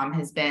at FiComm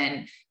has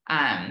been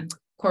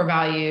core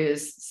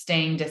values,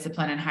 staying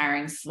disciplined and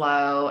hiring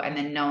slow, and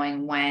then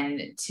knowing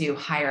when to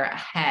hire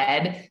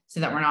ahead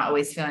so that we're not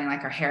always feeling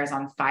like our hair is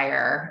on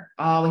fire.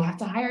 Oh, we have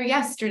to hire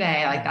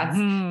yesterday. Like that's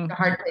a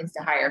hard place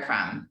to hire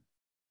from.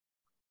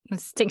 It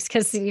stinks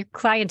because your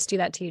clients do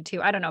that to you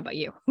too. I don't know about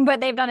you,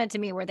 but they've done it to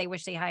me where they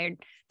wish they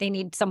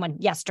need someone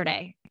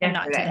yesterday and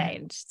not today.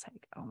 And just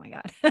like, oh my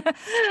God.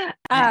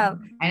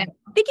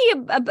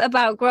 Thinking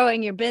about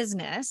growing your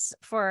business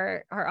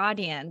for our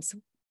audience,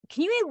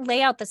 can you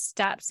lay out the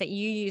steps that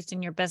you used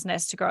in your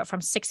business to grow it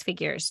from 6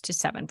 figures to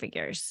 7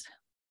 figures?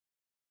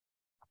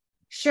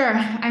 Sure.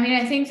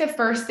 I think the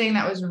first thing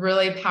that was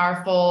really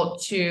powerful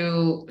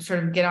to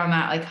sort of get on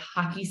that like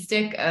hockey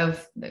stick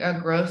of a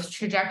growth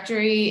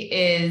trajectory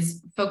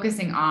is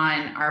focusing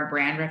on our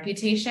brand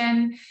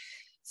reputation.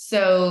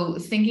 So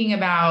thinking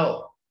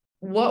about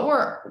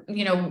where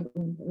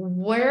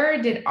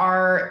did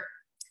our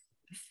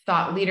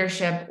thought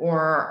leadership or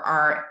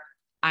our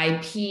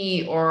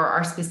IP or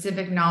our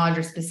specific knowledge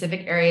or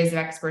specific areas of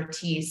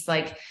expertise,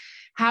 like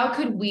how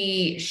could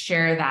we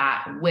share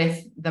that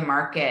with the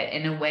market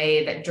in a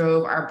way that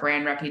drove our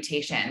brand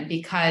reputation?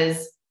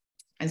 Because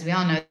as we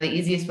all know, the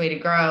easiest way to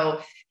grow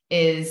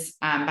is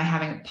by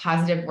having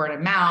positive word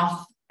of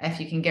mouth. If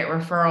you can get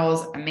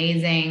referrals,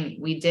 amazing.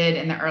 We did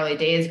in the early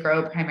days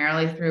grow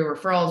primarily through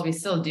referrals. We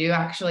still do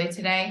actually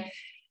today.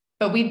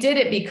 But we did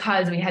it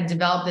because we had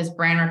developed this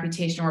brand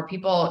reputation where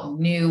people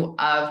knew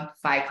of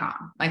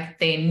FiComm. Like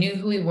they knew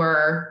who we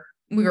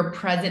were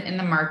present in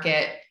the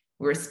market.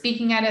 We were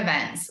speaking at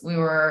events. We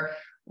were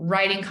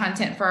writing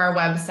content for our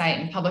website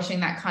and publishing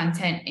that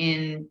content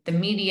in the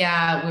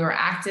media. We were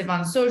active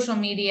on social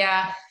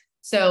media.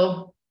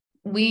 So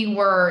we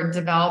were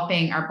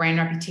developing our brand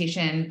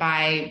reputation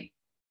by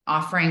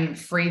offering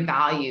free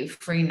value,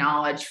 free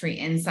knowledge, free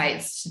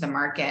insights to the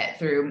market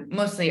through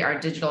mostly our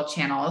digital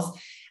channels.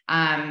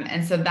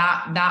 And so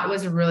that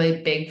was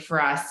really big for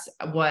us,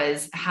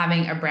 was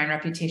having a brand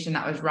reputation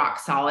that was rock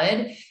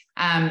solid.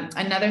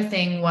 Another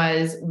thing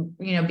was,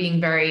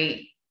 being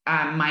very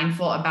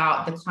mindful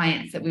about the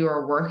clients that we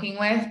were working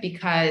with,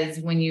 because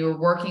when you're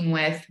working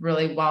with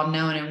really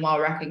well-known and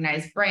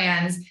well-recognized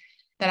brands,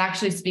 that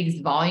actually speaks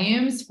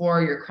volumes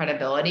for your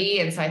credibility.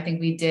 And so I think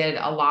we did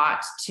a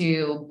lot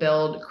to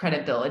build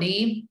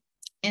credibility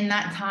in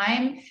that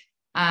time.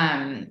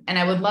 And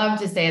I would love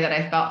to say that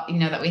I felt,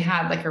 that we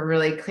had like a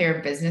really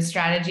clear business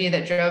strategy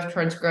that drove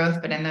towards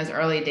growth, but in those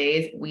early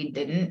days, we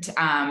didn't.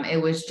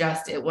 It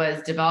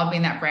was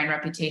developing that brand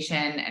reputation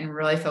and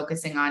really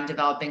focusing on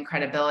developing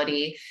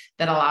credibility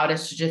that allowed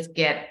us to just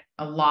get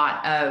a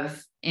lot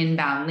of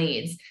inbound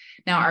leads.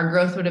 Now, our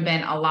growth would have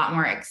been a lot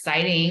more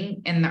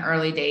exciting in the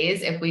early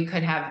days if we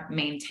could have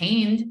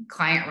maintained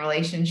client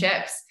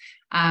relationships.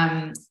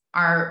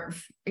 Our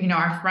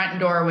front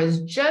door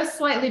was just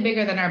slightly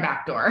bigger than our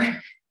back door.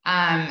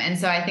 And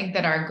so I think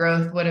that our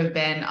growth would have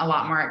been a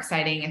lot more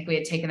exciting if we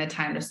had taken the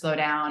time to slow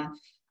down,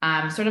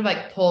 sort of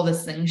like pull the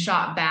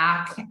slingshot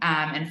back,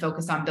 and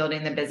focus on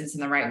building the business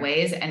in the right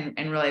ways.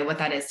 And really what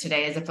that is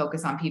today is a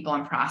focus on people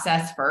and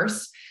process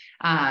first.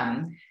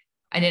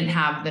 I didn't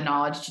have the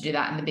knowledge to do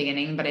that in the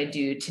beginning, but I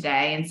do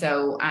today. And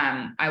so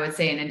I would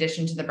say in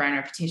addition to the brand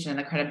reputation and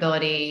the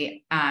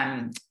credibility,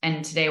 and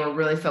today we're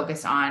really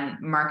focused on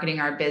marketing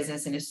our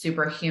business in a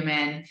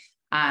superhuman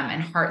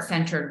and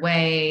heart-centered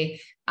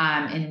way,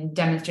 in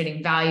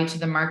demonstrating value to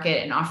the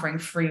market and offering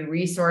free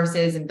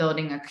resources and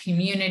building a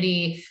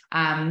community.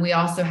 We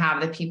also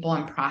have the people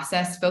and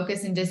process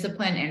focus and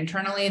discipline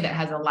internally that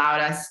has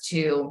allowed us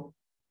to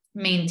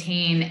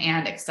maintain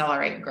and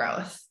accelerate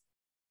growth.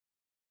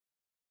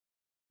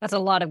 That's a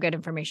lot of good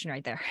information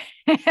right there.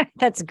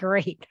 That's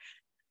great.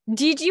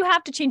 Did you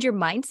have to change your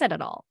mindset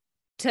at all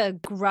to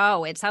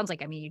grow? It sounds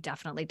like, I mean, you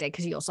definitely did,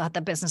 because you also had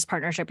the business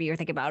partnership, you were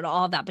thinking about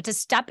all of that, but to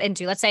step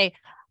into, let's say,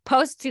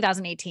 post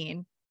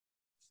 2018,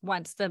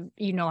 once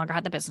you no longer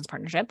had the business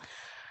partnership,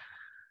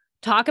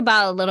 talk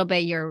about a little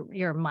bit your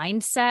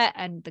mindset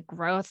and the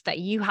growth that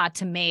you had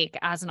to make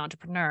as an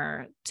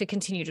entrepreneur to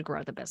continue to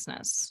grow the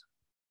business.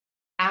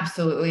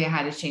 Absolutely. I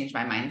had to change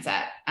my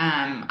mindset.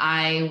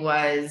 I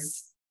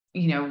was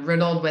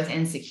riddled with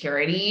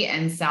insecurity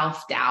and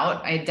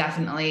self-doubt. I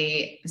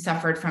definitely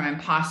suffered from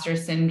imposter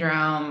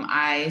syndrome.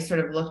 I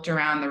sort of looked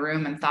around the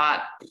room and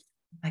thought,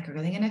 like,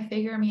 are they going to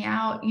figure me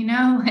out?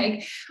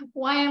 Like,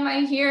 why am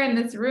I here in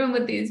this room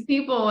with these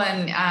people?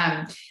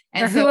 And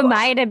or who am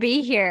I to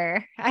be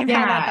here? I've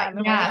had that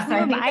thought. Yeah. Who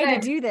am I to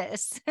do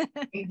this?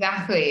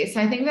 Exactly. So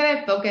I think that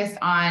I've focused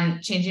on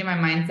changing my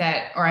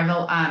mindset, or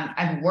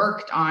I've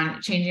worked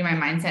on changing my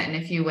mindset in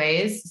a few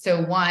ways.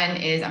 So one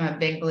is I'm a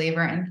big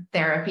believer in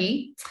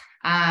therapy.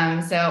 So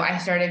I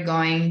started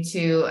going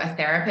to a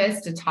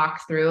therapist to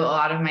talk through a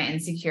lot of my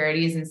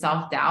insecurities and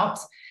self-doubt.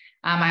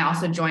 I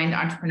also joined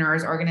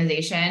Entrepreneurs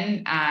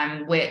Organization,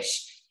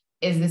 which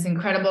is this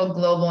incredible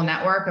global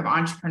network of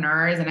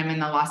entrepreneurs. And I'm in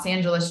the Los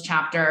Angeles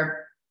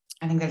chapter.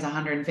 I think there's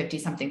 150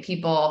 something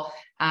people.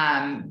 But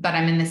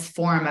I'm in this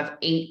forum of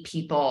 8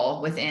 people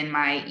within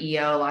my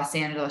EO Los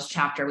Angeles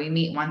chapter. We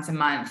meet once a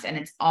month, and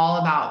it's all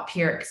about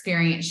peer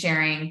experience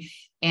sharing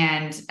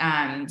and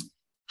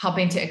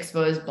helping to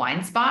expose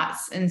blind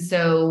spots. And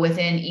so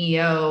within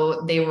EO,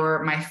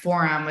 my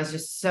forum was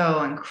just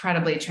so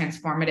incredibly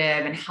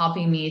transformative and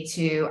helping me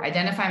to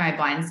identify my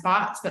blind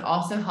spots, but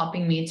also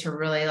helping me to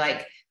really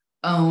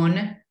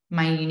own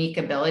my unique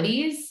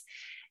abilities.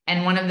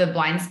 And one of the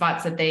blind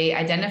spots that they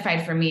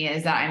identified for me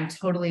is that I'm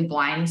totally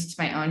blind to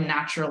my own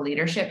natural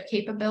leadership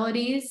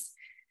capabilities.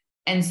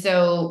 And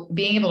so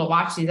being able to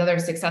watch these other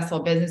successful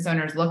business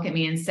owners look at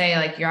me and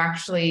say, you're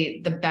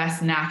actually the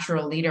best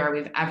natural leader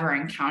we've ever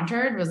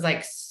encountered was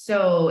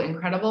so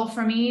incredible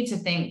for me to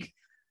think,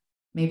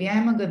 maybe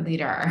I'm a good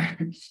leader,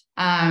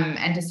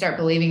 and to start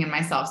believing in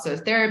myself. So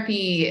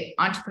therapy,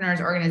 Entrepreneurs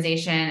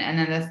Organization. And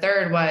then the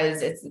third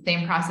was, it's the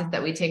same process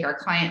that we take our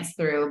clients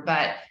through,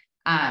 but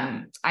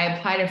I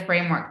applied a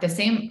framework, the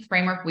same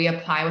framework we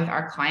apply with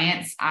our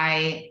clients.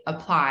 I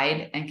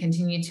applied and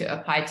continue to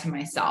apply to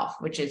myself,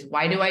 which is,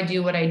 why do I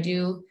do what I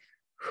do?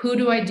 Who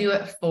do I do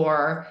it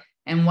for?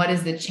 And what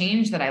is the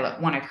change that I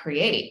want to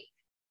create?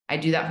 I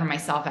do that for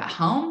myself at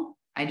home.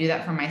 I do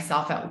that for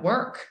myself at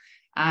work.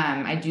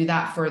 I do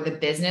that for the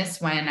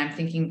business when I'm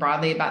thinking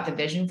broadly about the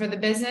vision for the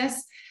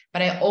business.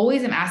 But I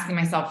always am asking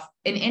myself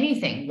in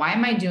anything, why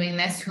am I doing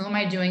this? Who am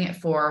I doing it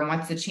for? And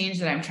what's the change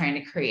that I'm trying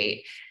to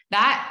create?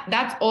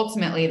 That's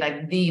ultimately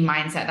the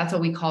mindset. That's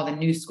what we call the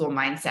new school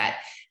mindset.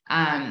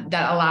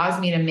 That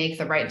allows me to make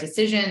the right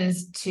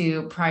decisions,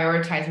 to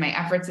prioritize my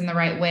efforts in the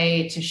right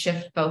way, to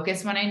shift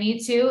focus when I need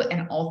to,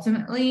 and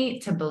ultimately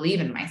to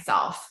believe in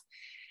myself,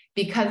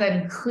 because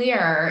I'm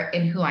clear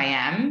in who I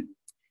am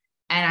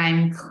and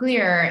I'm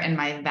clear in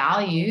my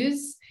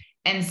values.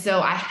 And so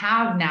I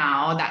have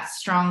now that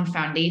strong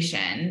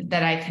foundation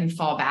that I can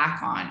fall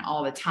back on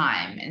all the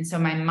time. And so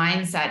my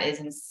mindset is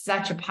in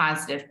such a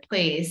positive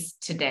place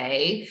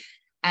today.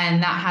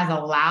 And that has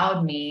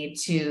allowed me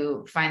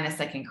to find this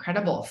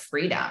incredible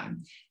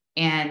freedom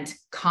and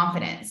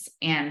confidence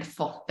and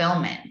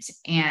fulfillment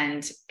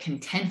and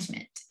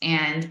contentment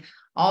and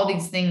all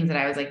these things that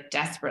I was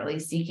desperately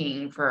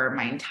seeking for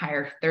my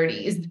entire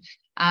 30s.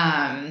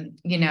 And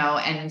now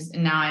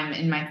I'm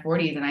in my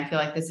 40s, and I feel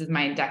like this is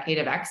my decade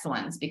of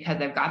excellence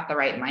because I've got the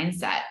right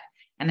mindset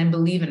and I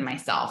believe in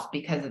myself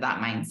because of that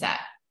mindset.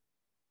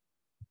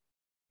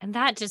 And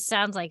that just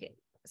sounds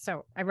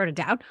so I wrote it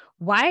down.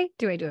 Why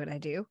do I do what I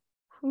do?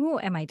 Who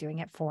am I doing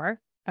it for?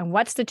 And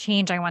what's the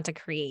change I want to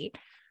create?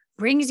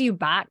 Brings you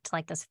back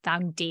to this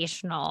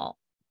foundational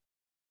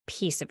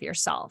piece of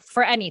yourself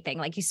for anything,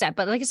 like you said,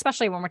 but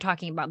especially when we're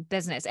talking about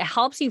business, it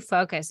helps you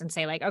focus and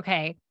say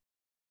okay,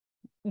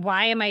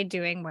 why am I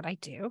doing what I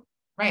do?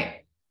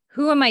 Right.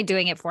 Who am I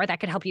doing it for? That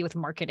could help you with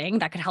marketing.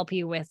 That could help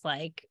you with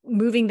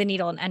moving the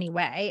needle in any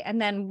way. And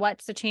then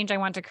what's the change I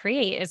want to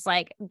create is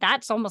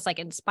that's almost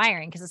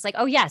inspiring, because it's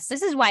oh yes,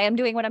 this is why I'm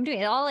doing what I'm doing.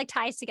 It all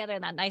ties together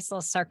in that nice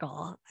little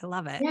circle. I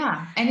love it.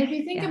 Yeah. And if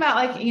you think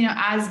about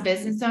as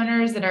business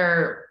owners that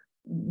are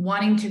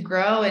wanting to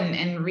grow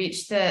and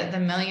reach the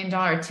 $1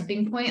 million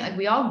tipping point,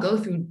 we all go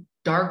through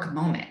dark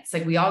moments.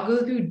 We all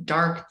go through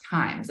dark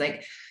times.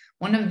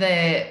 One of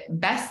the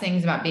best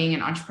things about being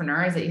an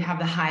entrepreneur is that you have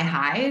the high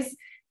highs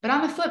But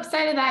on the flip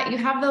side of that, you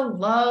have the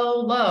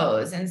low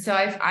lows. And so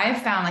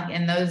I've found like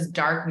in those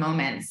dark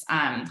moments,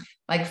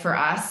 like for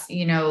us,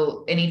 you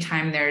know,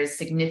 anytime there's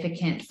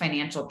significant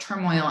financial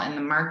turmoil in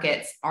the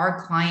markets,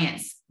 our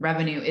clients'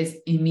 revenue is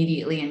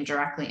immediately and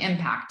directly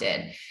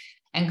impacted.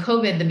 And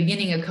COVID, the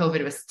beginning of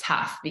COVID was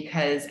tough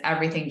because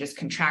everything just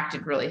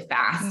contracted really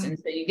fast. Mm-hmm. And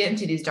so you get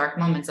into these dark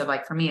moments of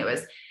like, for me, it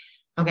was,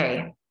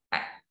 okay,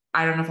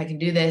 I don't know if I can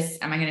do this.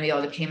 Am I going to be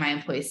able to pay my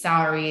employees'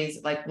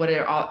 salaries? Like, what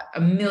are all a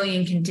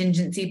million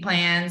contingency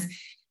plans?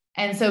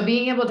 And so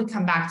being able to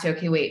come back to,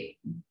 okay, wait,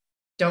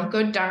 don't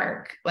go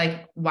dark.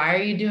 Like, why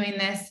are you doing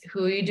this?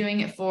 Who are you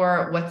doing it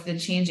for? What's the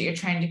change that you're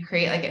trying to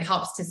create? Like, it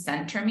helps to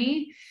center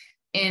me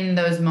in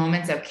those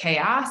moments of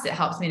chaos. It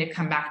helps me to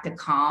come back to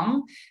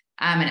calm.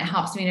 And it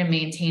helps me to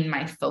maintain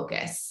my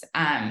focus.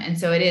 And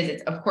so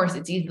it's, of course,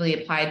 it's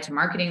easily applied to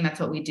marketing. That's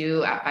what we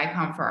do at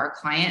FiComm for our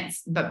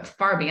clients. But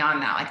far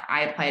beyond that, like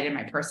I apply it in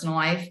my personal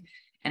life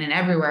and in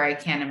everywhere I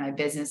can in my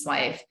business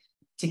life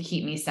to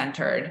keep me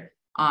centered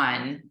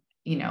on,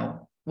 you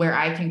know, where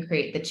I can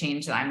create the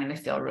change that I'm going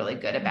to feel really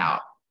good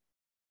about.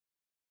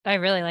 I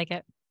really like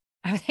it.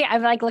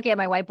 I'm like looking at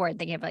my whiteboard,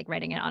 thinking of like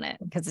writing it on it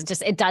because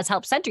it does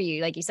help center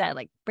you. Like you said,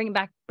 like bring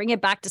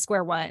it back to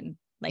square one.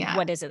 Like,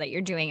 what is it that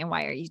you're doing and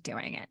why are you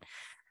doing it?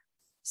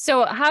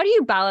 So how do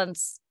you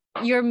balance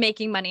your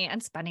making money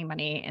and spending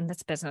money in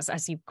this business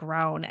as you've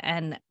grown?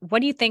 And what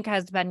do you think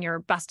has been your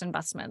best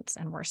investments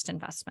and worst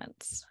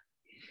investments?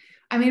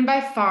 I mean, by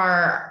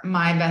far,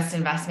 my best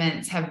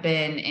investments have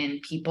been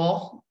in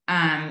people,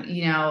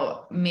 you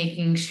know,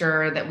 making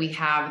sure that we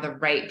have the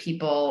right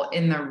people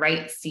in the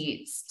right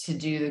seats to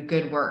do the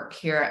good work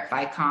here at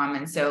FiComm.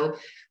 And so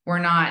we're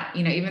not,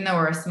 you know, even though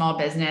we're a small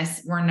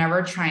business, we're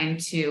never trying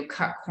to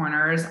cut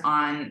corners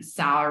on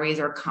salaries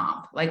or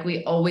comp. Like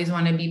we always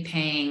want to be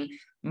paying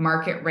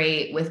market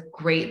rate with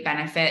great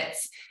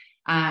benefits,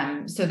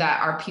 so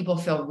that our people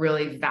feel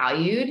really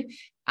valued.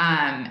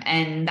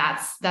 And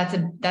that's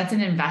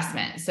an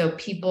investment. So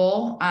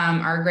people,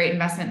 are a great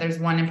investment. There's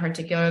one in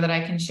particular that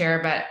I can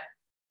share, but,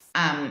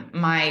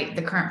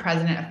 the current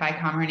president of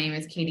FiComm, her name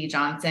is Katie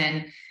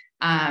Johnson.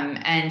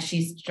 And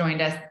she's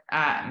joined us,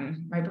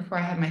 right before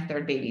I had my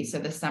third baby. So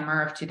the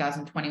summer of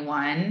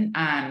 2021.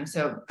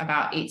 So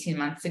about 18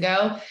 months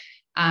ago.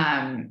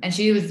 And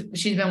she's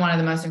been one of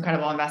the most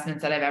incredible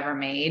investments that I've ever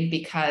made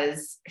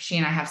because she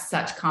and I have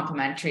such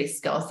complementary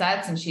skill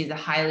sets and she's a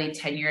highly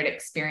tenured,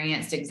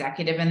 experienced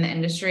executive in the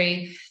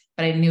industry,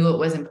 but I knew it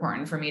was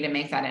important for me to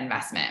make that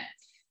investment.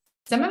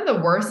 Some of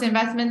the worst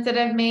investments that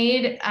I've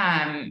made,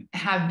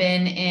 have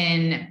been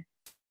in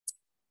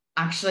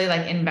actually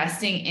like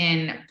investing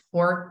in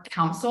poor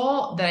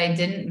counsel that I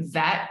didn't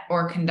vet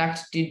or conduct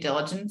due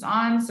diligence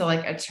on. So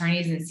like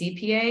attorneys and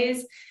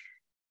CPAs,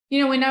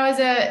 you know, when I was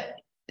a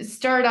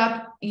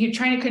startup, you're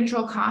trying to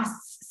control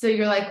costs. So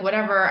you're like,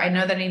 whatever, I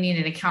know that I need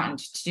an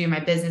accountant to do my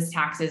business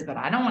taxes, but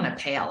I don't want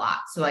to pay a lot.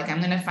 So like, I'm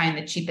going to find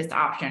the cheapest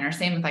option. Or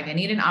same with like, I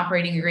need an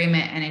operating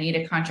agreement and I need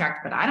a contract,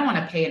 but I don't want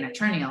to pay an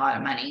attorney a lot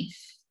of money.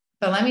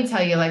 But let me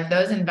tell you, like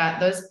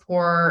those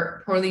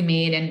poorly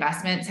made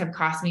investments have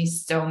cost me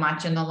so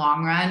much in the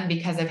long run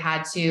because I've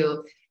had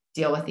to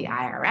deal with the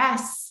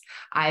IRS.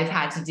 I've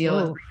had to deal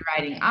with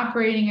rewriting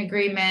operating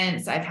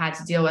agreements. I've had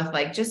to deal with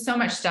like just so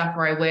much stuff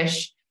where I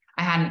wish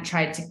I hadn't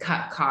tried to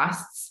cut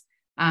costs.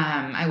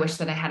 I wish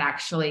that I had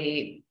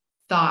actually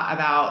thought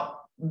about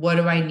what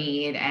do I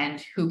need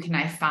and who can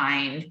I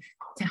find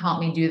to help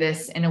me do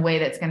this in a way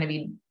that's going to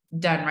be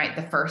done right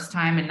the first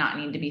time and not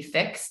need to be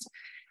fixed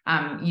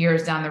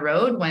years down the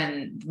road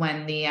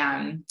when the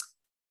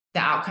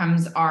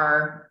outcomes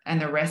are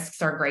and the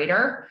risks are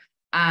greater.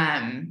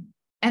 And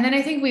then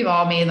I think we've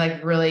all made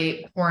like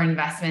really poor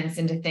investments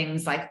into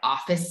things like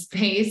office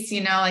space,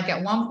 you know, like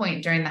at one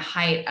point during the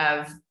height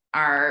of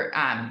our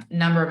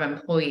number of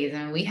employees,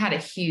 and we had a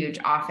huge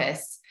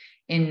office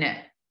in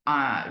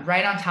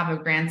right on top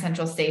of Grand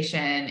Central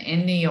Station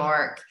in New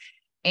York.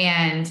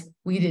 And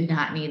we did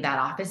not need that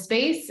office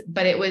space,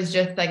 but it was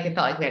just like, it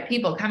felt like we had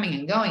people coming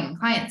and going and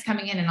clients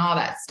coming in and all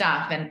that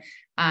stuff.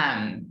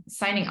 And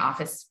signing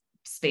office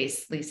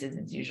space leases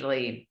is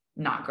usually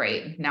not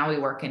great. Now we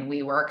work in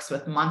WeWorks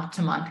with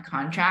month-to-month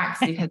contracts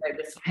because I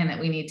just find that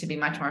we need to be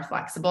much more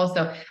flexible.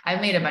 So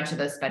I've made a bunch of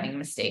those spending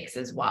mistakes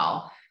as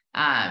well.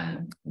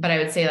 But I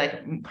would say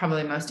like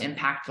probably most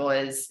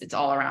impactful is it's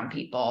all around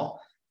people.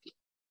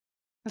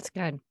 That's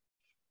good.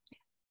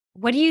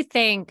 What do you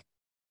think?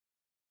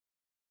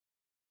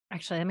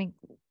 Actually, let me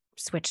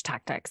switch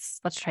tactics.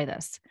 Let's try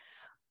this.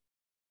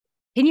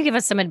 Can you give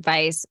us some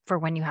advice for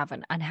when you have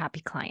an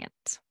unhappy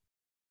client?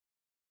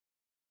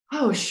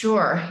 Oh,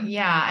 sure.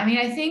 Yeah. I mean,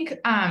 I think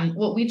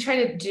what we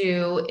try to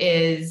do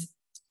is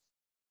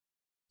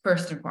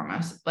first and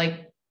foremost,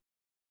 like,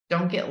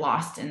 don't get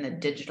lost in the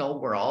digital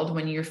world.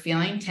 When you're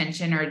feeling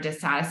tension or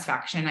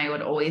dissatisfaction,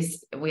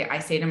 I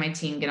say to my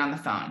team, get on the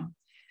phone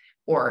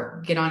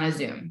or get on a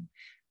Zoom.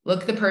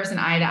 Look the person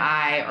eye to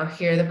eye or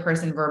hear the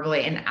person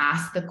verbally and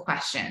ask the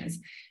questions.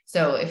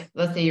 So if,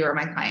 let's say you were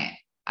my client,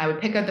 I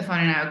would pick up the phone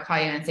and I would call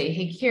you and say,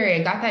 hey, Kiri,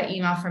 I got that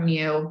email from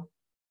you.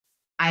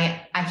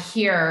 I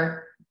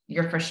hear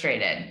you're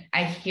frustrated.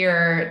 I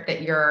hear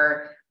that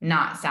you're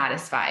not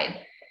satisfied.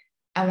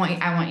 I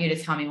want you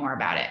to tell me more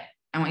about it.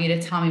 I want you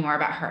to tell me more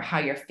about how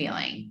you're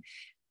feeling,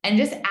 and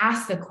just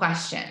ask the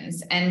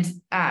questions. And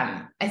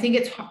I think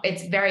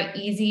it's very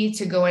easy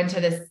to go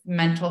into this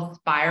mental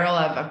spiral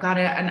of, I've got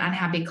an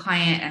unhappy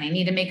client and I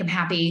need to make them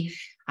happy.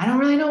 I don't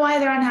really know why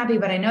they're unhappy,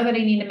 but I know that I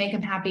need to make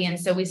them happy. And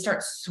so we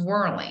start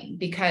swirling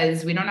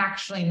because we don't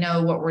actually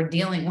know what we're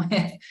dealing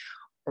with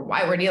or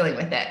why we're dealing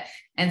with it.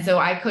 And so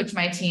I coach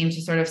my team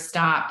to sort of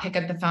stop, pick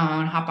up the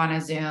phone, hop on a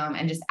Zoom,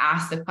 and just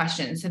ask the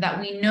questions so that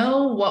we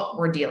know what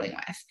we're dealing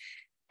with.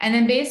 And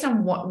then based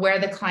on where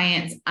the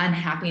client's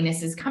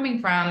unhappiness is coming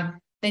from,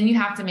 then you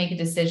have to make a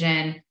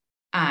decision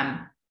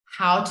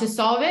how to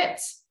solve it,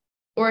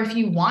 or if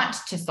you want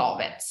to solve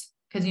it,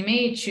 because you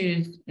may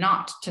choose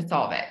not to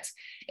solve it.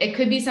 It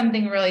could be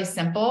something really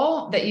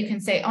simple that you can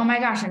say, oh my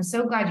gosh, I'm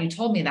so glad you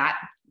told me that.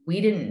 We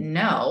didn't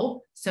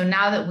know. So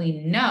now that we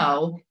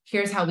know,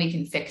 here's how we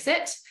can fix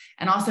it.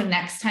 And also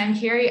next time,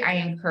 Carrie, I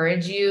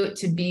encourage you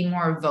to be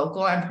more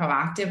vocal and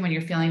proactive when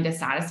you're feeling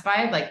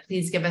dissatisfied. Like,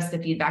 please give us the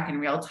feedback in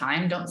real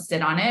time. Don't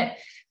sit on it.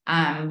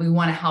 We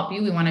want to help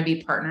you. We want to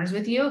be partners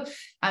with you.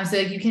 So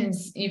you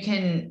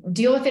can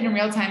deal with it in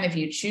real time if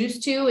you choose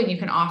to, and you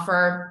can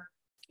offer,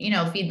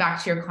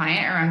 feedback to your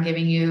client around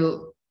giving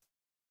you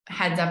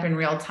heads up in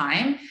real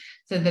time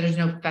so that there's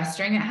no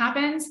festering that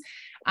happens.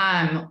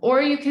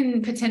 Or you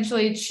can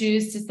potentially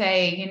choose to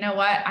say, you know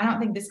what, I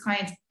don't think this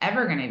client's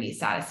ever going to be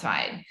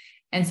satisfied.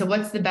 And so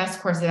what's the best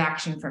course of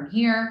action from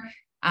here?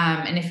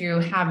 And if you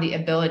have the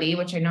ability,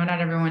 which I know not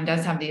everyone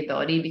does have the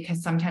ability,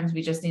 because sometimes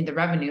we just need the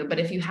revenue, but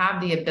if you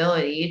have the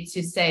ability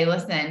to say,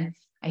 listen,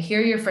 I hear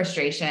your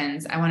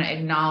frustrations. I want to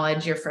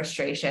acknowledge your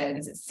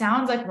frustrations. It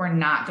sounds like we're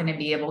not going to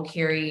be able,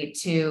 Carrie,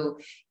 to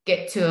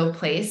get to a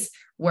place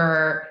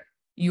where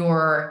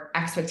your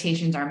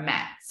expectations are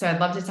met. So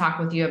I'd love to talk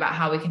with you about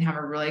how we can have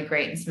a really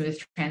great and smooth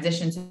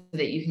transition so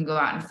that you can go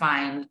out and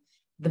find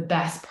the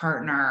best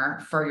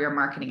partner for your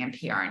marketing and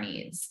PR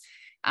needs.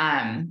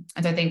 And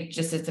so I think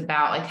just it's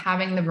about like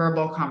having the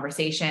verbal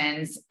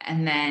conversations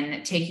and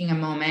then taking a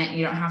moment.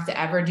 You don't have to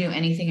ever do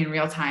anything in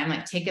real time.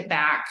 Like, take it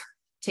back,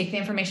 take the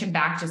information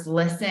back, just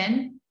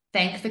listen,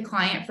 thank the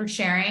client for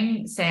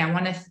sharing, say, I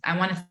want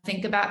to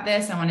think about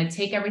this. I want to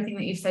take everything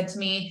that you said to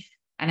me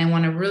and I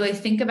want to really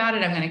think about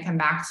it. I'm going to come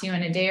back to you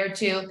in a day or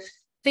two.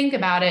 Think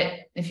about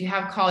it. If you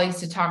have colleagues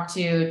to talk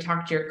to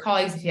your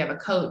colleagues. If you have a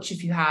coach,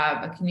 if you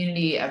have a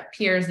community of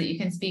peers that you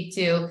can speak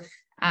to,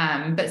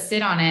 but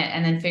sit on it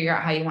and then figure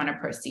out how you want to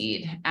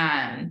proceed.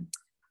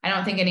 I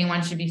don't think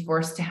anyone should be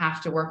forced to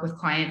have to work with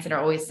clients that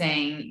are always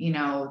saying,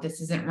 this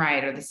isn't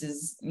right, or this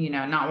is,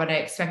 not what I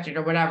expected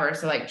or whatever.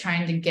 So like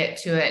trying to get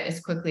to it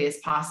as quickly as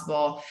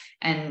possible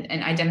and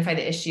identify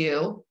the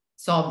issue,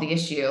 solve the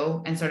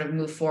issue, and sort of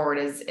move forward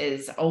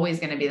is always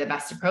going to be the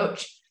best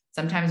approach.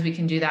 Sometimes we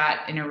can do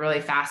that in a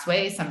really fast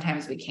way.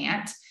 Sometimes we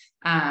can't.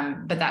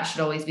 But that should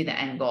always be the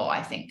end goal,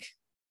 I think.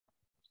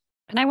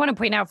 And I want to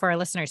point out for our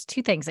listeners,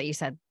 two things that you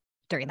said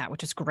during that,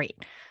 which is great.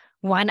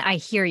 One, I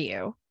hear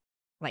you.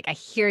 Like, I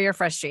hear your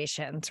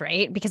frustrations,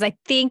 right? Because I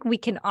think we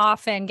can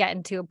often get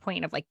into a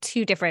point of like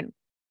two different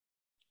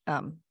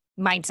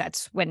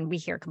mindsets when we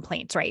hear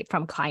complaints, right?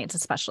 From clients,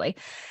 especially,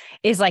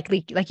 is like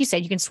you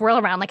said, you can swirl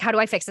around, like, how do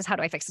I fix this? How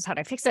do I fix this? How do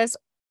I fix this?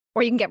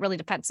 Or you can get really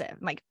defensive.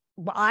 Like,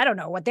 well, I don't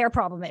know what their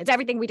problem is.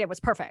 Everything we did was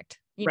perfect,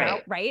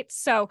 know, right?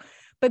 So,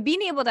 but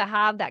being able to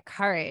have that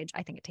courage,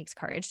 I think it takes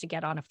courage to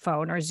get on a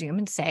phone or Zoom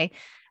and say,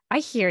 I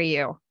hear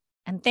you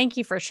and thank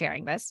you for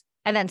sharing this.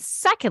 And then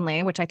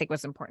secondly, which I think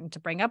was important to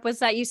bring up, was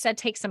that you said,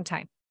 take some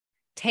time,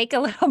 take a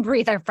little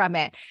breather from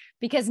it,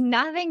 because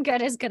nothing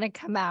good is going to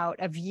come out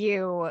of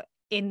you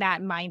in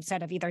that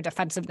mindset of either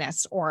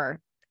defensiveness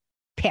or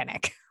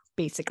panic,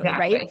 basically.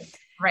 Exactly.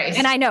 Right.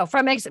 And I know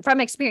from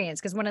experience,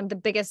 because one of the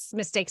biggest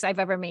mistakes I've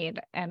ever made,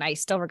 and I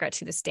still regret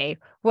to this day,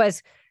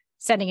 was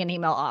sending an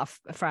email off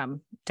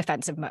from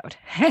defensive mode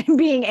and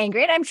being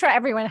angry. And I'm sure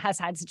everyone has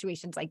had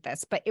situations like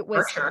this, but it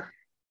was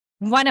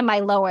one of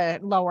my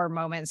lower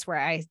moments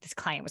where this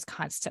client was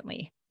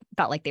constantly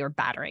felt like they were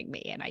battering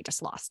me and I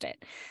just lost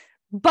it.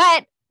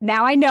 But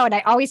now I know, and I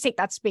always take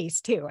that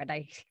space too. And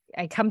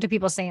I come to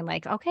people saying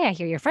like, okay, I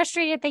hear you're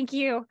frustrated. Thank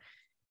you.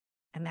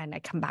 And then I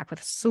come back with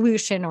a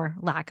solution or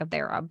lack of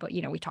thereof, but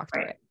we talk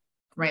through it.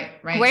 Right.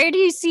 Where do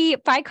you see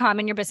FiComm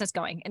and your business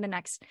going in the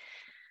next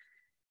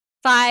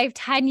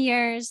 5-10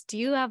 years? Do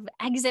you have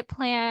exit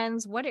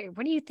plans? What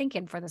are you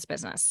thinking for this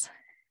business?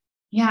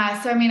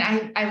 Yeah. So, I mean,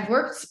 I've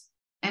worked,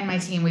 and my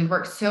team, we've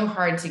worked so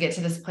hard to get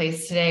to this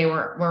place today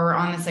where we're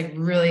on this like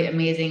really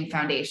amazing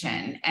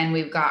foundation, and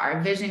we've got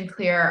our vision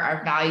clear.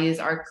 Our values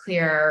are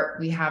clear.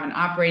 We have an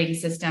operating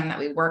system that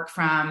we work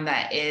from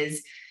that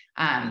is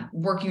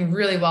working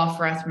really well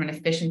for us from an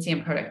efficiency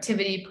and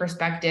productivity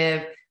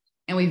perspective.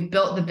 And we've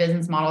built the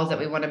business models that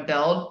we want to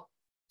build.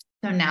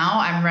 So now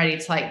I'm ready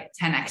to like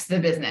 10x the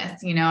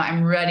business.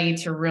 I'm ready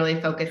to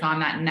really focus on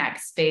that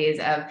next phase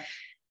of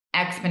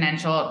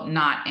exponential,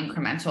 not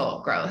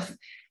incremental growth.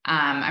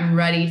 I'm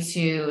ready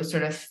to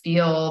sort of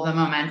feel the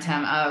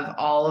momentum of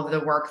all of the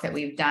work that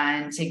we've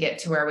done to get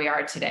to where we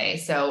are today.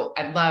 So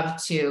I'd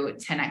love to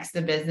 10x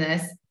the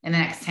business in the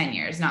next 10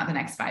 years, not the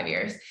next 5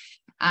 years.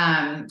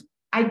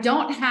 I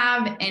don't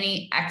have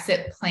any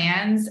exit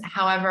plans.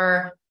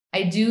 However,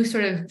 I do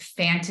sort of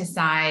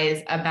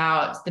fantasize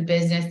about the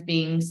business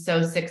being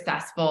so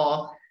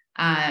successful,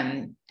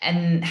 and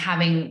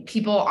having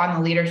people on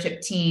the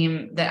leadership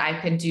team that I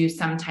could do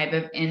some type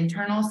of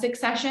internal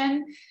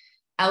succession,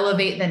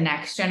 elevate the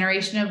next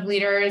generation of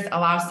leaders,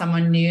 allow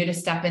someone new to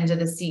step into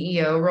the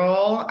CEO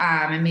role.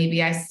 And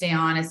maybe I stay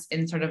on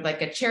in sort of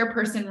like a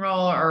chairperson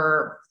role,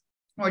 or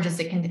just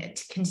to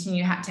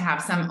continue to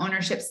have some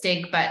ownership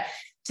stake, but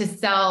to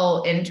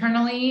sell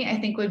internally, I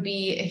think would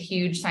be a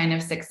huge sign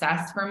of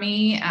success for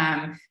me.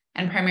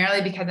 And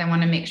primarily because I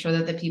want to make sure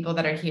that the people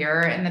that are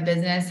here in the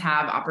business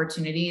have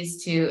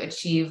opportunities to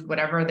achieve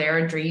whatever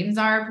their dreams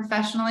are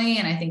professionally.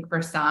 And I think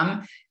for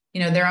some,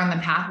 they're on the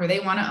path where they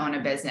want to own a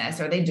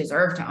business, or they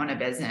deserve to own a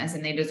business,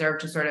 and they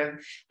deserve to sort of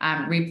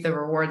reap the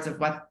rewards of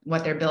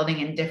what they're building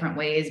in different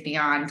ways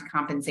beyond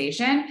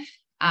compensation.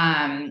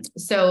 And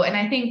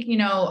I think,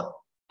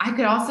 I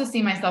could also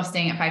see myself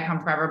staying at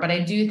FiComm forever, but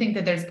I do think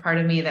that there's part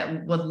of me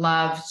that would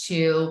love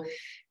to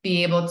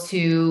be able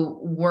to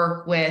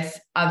work with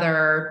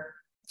other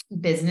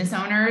business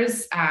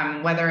owners,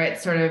 whether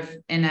it's sort of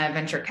in a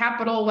venture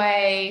capital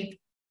way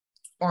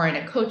or in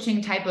a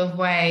coaching type of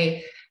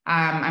way.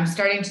 I'm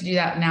starting to do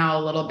that now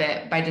a little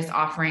bit by just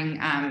offering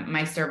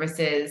my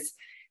services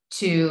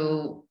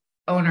to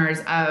owners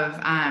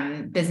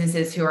of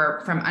businesses who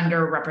are from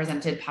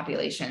underrepresented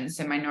populations,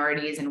 so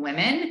minorities and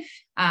women.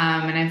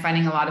 And I'm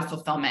finding a lot of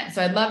fulfillment.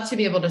 So I'd love to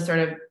be able to sort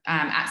of,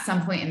 at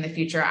some point in the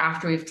future,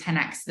 after we've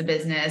 10x the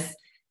business,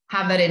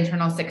 have that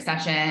internal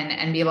succession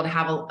and be able to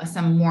have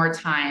some more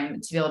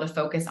time to be able to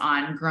focus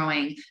on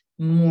growing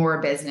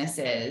more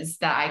businesses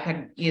that I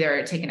could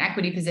either take an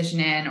equity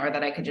position in, or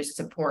that I could just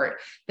support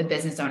the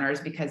business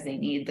owners because they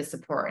need the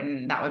support.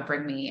 And that would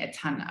bring me a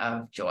ton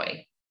of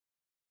joy.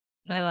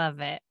 I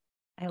love it.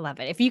 I love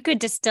it. If you could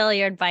distill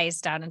your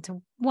advice down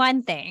into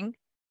one thing,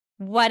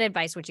 what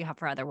advice would you have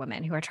for other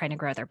women who are trying to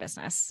grow their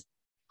business?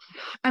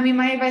 I mean,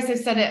 my advice, I've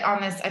said it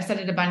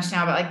a bunch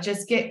now, but like,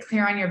 just get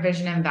clear on your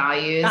vision and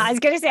values. I was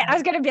going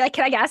to be like,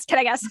 can I guess?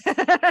 I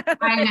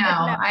know.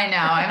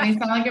 I mean,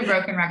 sound like a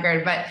broken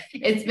record, but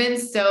it's been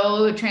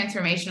so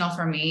transformational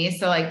for me.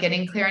 So like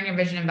getting clear on your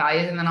vision and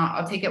values, and then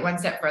I'll take it one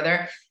step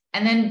further,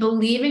 and then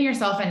believe in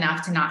yourself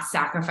enough to not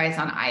sacrifice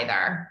on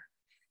either.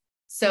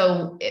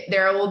 So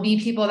there will be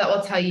people that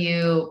will tell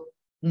you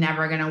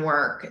never going to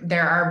work.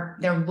 There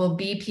will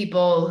be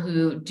people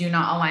who do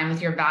not align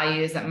with your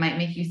values that might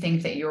make you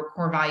think that your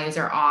core values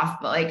are off,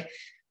 but like,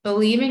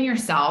 believe in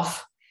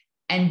yourself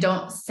and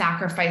don't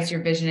sacrifice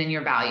your vision and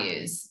your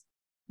values.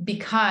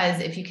 Because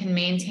if you can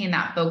maintain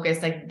that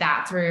focus, like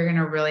that's where you're going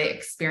to really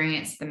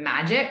experience the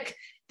magic.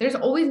 There's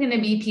always going to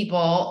be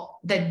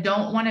people that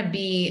don't want to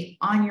be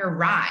on your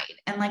ride.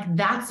 And like,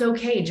 that's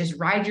okay. Just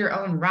ride your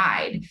own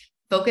ride.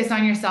 Focus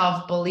on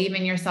yourself, believe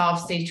in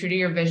yourself, stay true to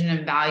your vision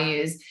and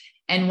values.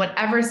 And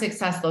whatever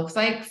success looks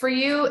like for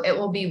you, it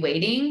will be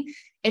waiting.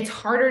 It's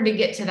harder to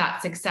get to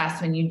that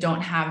success when you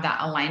don't have that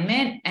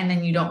alignment, and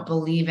then you don't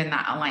believe in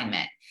that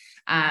alignment.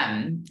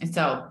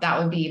 So that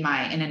would be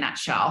my, in a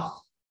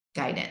nutshell,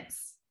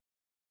 guidance.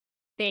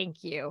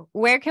 Thank you.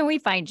 Where can we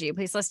find you?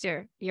 Please list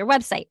your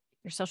website,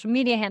 your social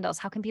media handles.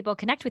 How can people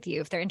connect with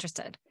you if they're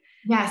interested?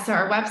 Yeah, so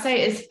our website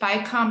is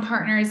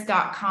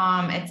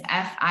FiCommPartners.com. It's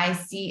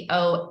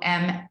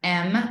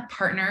FiComm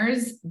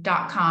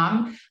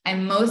partners.com.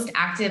 I'm most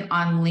active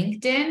on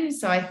LinkedIn.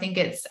 So I think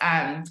it's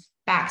 /Megan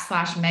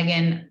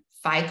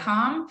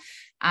FiComm.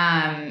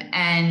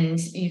 And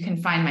you can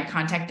find my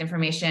contact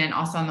information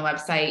also on the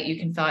website. You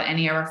can fill out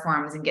any of our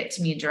forms and get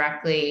to me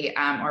directly,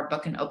 or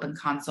book an open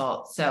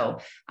consult. So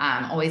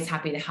always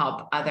happy to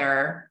help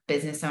other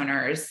business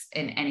owners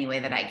in any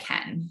way that I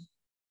can.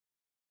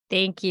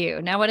 Thank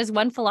you. Now, what is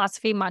one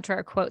philosophy, mantra,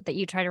 or quote that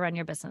you try to run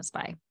your business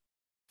by?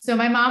 So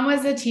my mom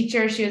was a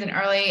teacher. She was an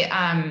early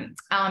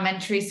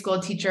elementary school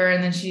teacher,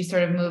 and then she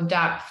sort of moved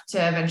up to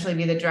eventually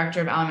be the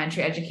director of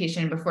elementary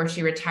education before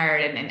she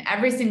retired. And in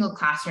every single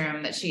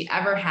classroom that she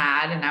ever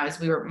had, and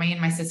me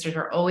and my sisters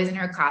were always in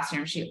her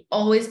classroom, she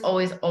always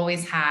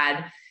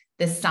had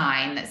this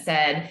sign that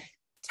said,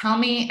 "Tell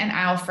me and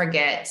I'll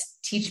forget,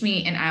 teach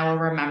me and I will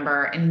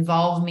remember,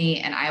 involve me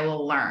and I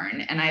will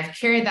learn." And I've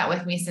carried that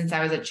with me since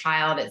I was a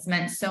child. It's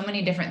meant so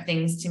many different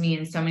things to me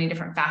in so many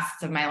different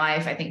facets of my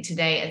life. I think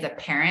today as a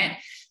parent,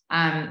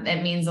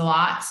 it means a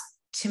lot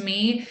to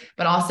me,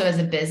 but also as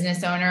a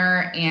business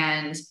owner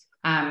and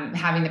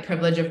having the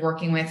privilege of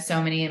working with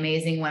so many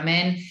amazing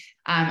women,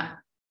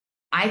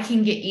 I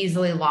can get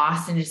easily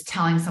lost in just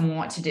telling someone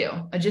what to do.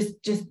 I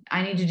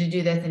need you to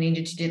do this. I need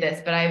you to do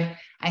this. But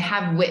I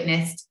have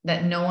witnessed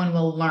that no one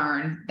will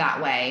learn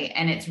that way.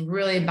 And it's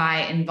really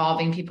by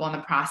involving people in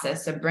the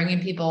process. So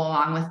bringing people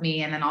along with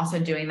me, and then also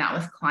doing that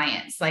with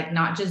clients, like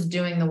not just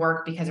doing the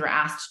work because we're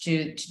asked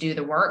to do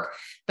the work,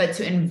 but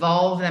to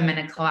involve them in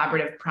a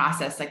collaborative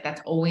process. Like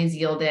that's always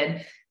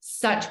yielded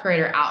such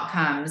greater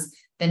outcomes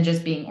than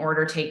just being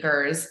order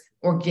takers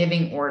or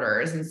giving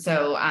orders. And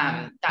so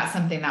that's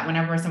something that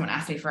whenever someone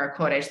asks me for a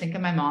quote, I just think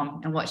of my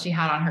mom and what she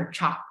had on her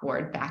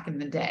chalkboard back in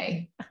the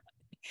day.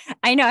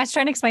 I know. I was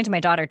trying to explain to my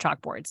daughter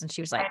chalkboards, and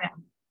she was like,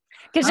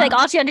 because like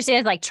all she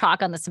understands is like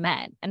chalk on the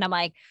cement. And I'm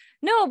like,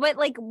 no, but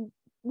like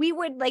we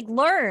would like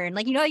learn,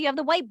 like, you know, you have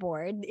the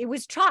whiteboard, it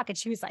was chalk. And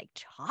she was like,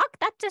 chalk?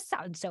 That just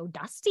sounds so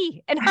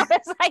dusty. And I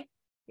was like,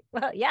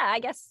 well, yeah, I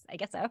guess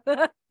so.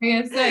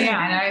 Yeah,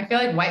 and I feel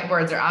like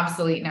whiteboards are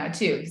obsolete now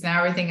too, because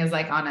now everything is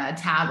like on a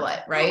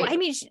tablet, right? I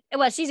mean,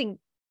 she's in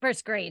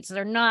first grade, so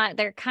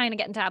they're kind of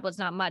getting tablets,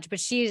 not much,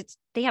 but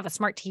they have a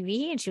smart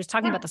TV, and she was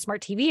talking about the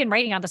smart TV and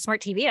writing on the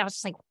smart TV. And I was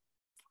just like,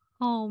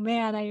 oh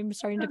man, I am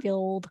starting to feel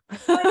old.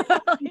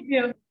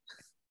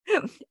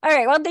 All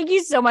right. Well, thank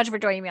you so much for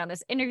joining me on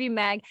this interview,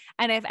 Meg.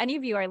 And if any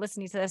of you are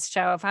listening to this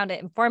show, found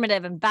it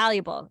informative and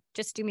valuable,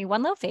 just do me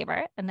one little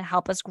favor and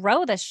help us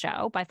grow this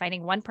show by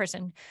finding one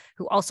person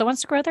who also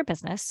wants to grow their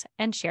business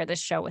and share this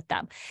show with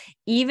them.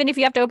 Even if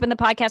you have to open the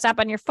podcast app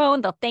on your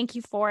phone, they'll thank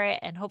you for it.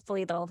 And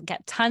hopefully they'll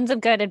get tons of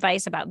good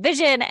advice about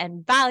vision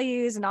and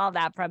values and all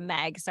that from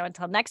Meg. So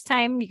until next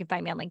time, you can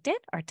find me on LinkedIn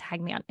or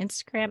tag me on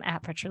Instagram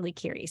 @Virtually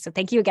Curie. So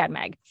thank you again,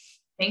 Meg.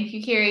 Thank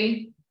you,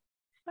 Carrie.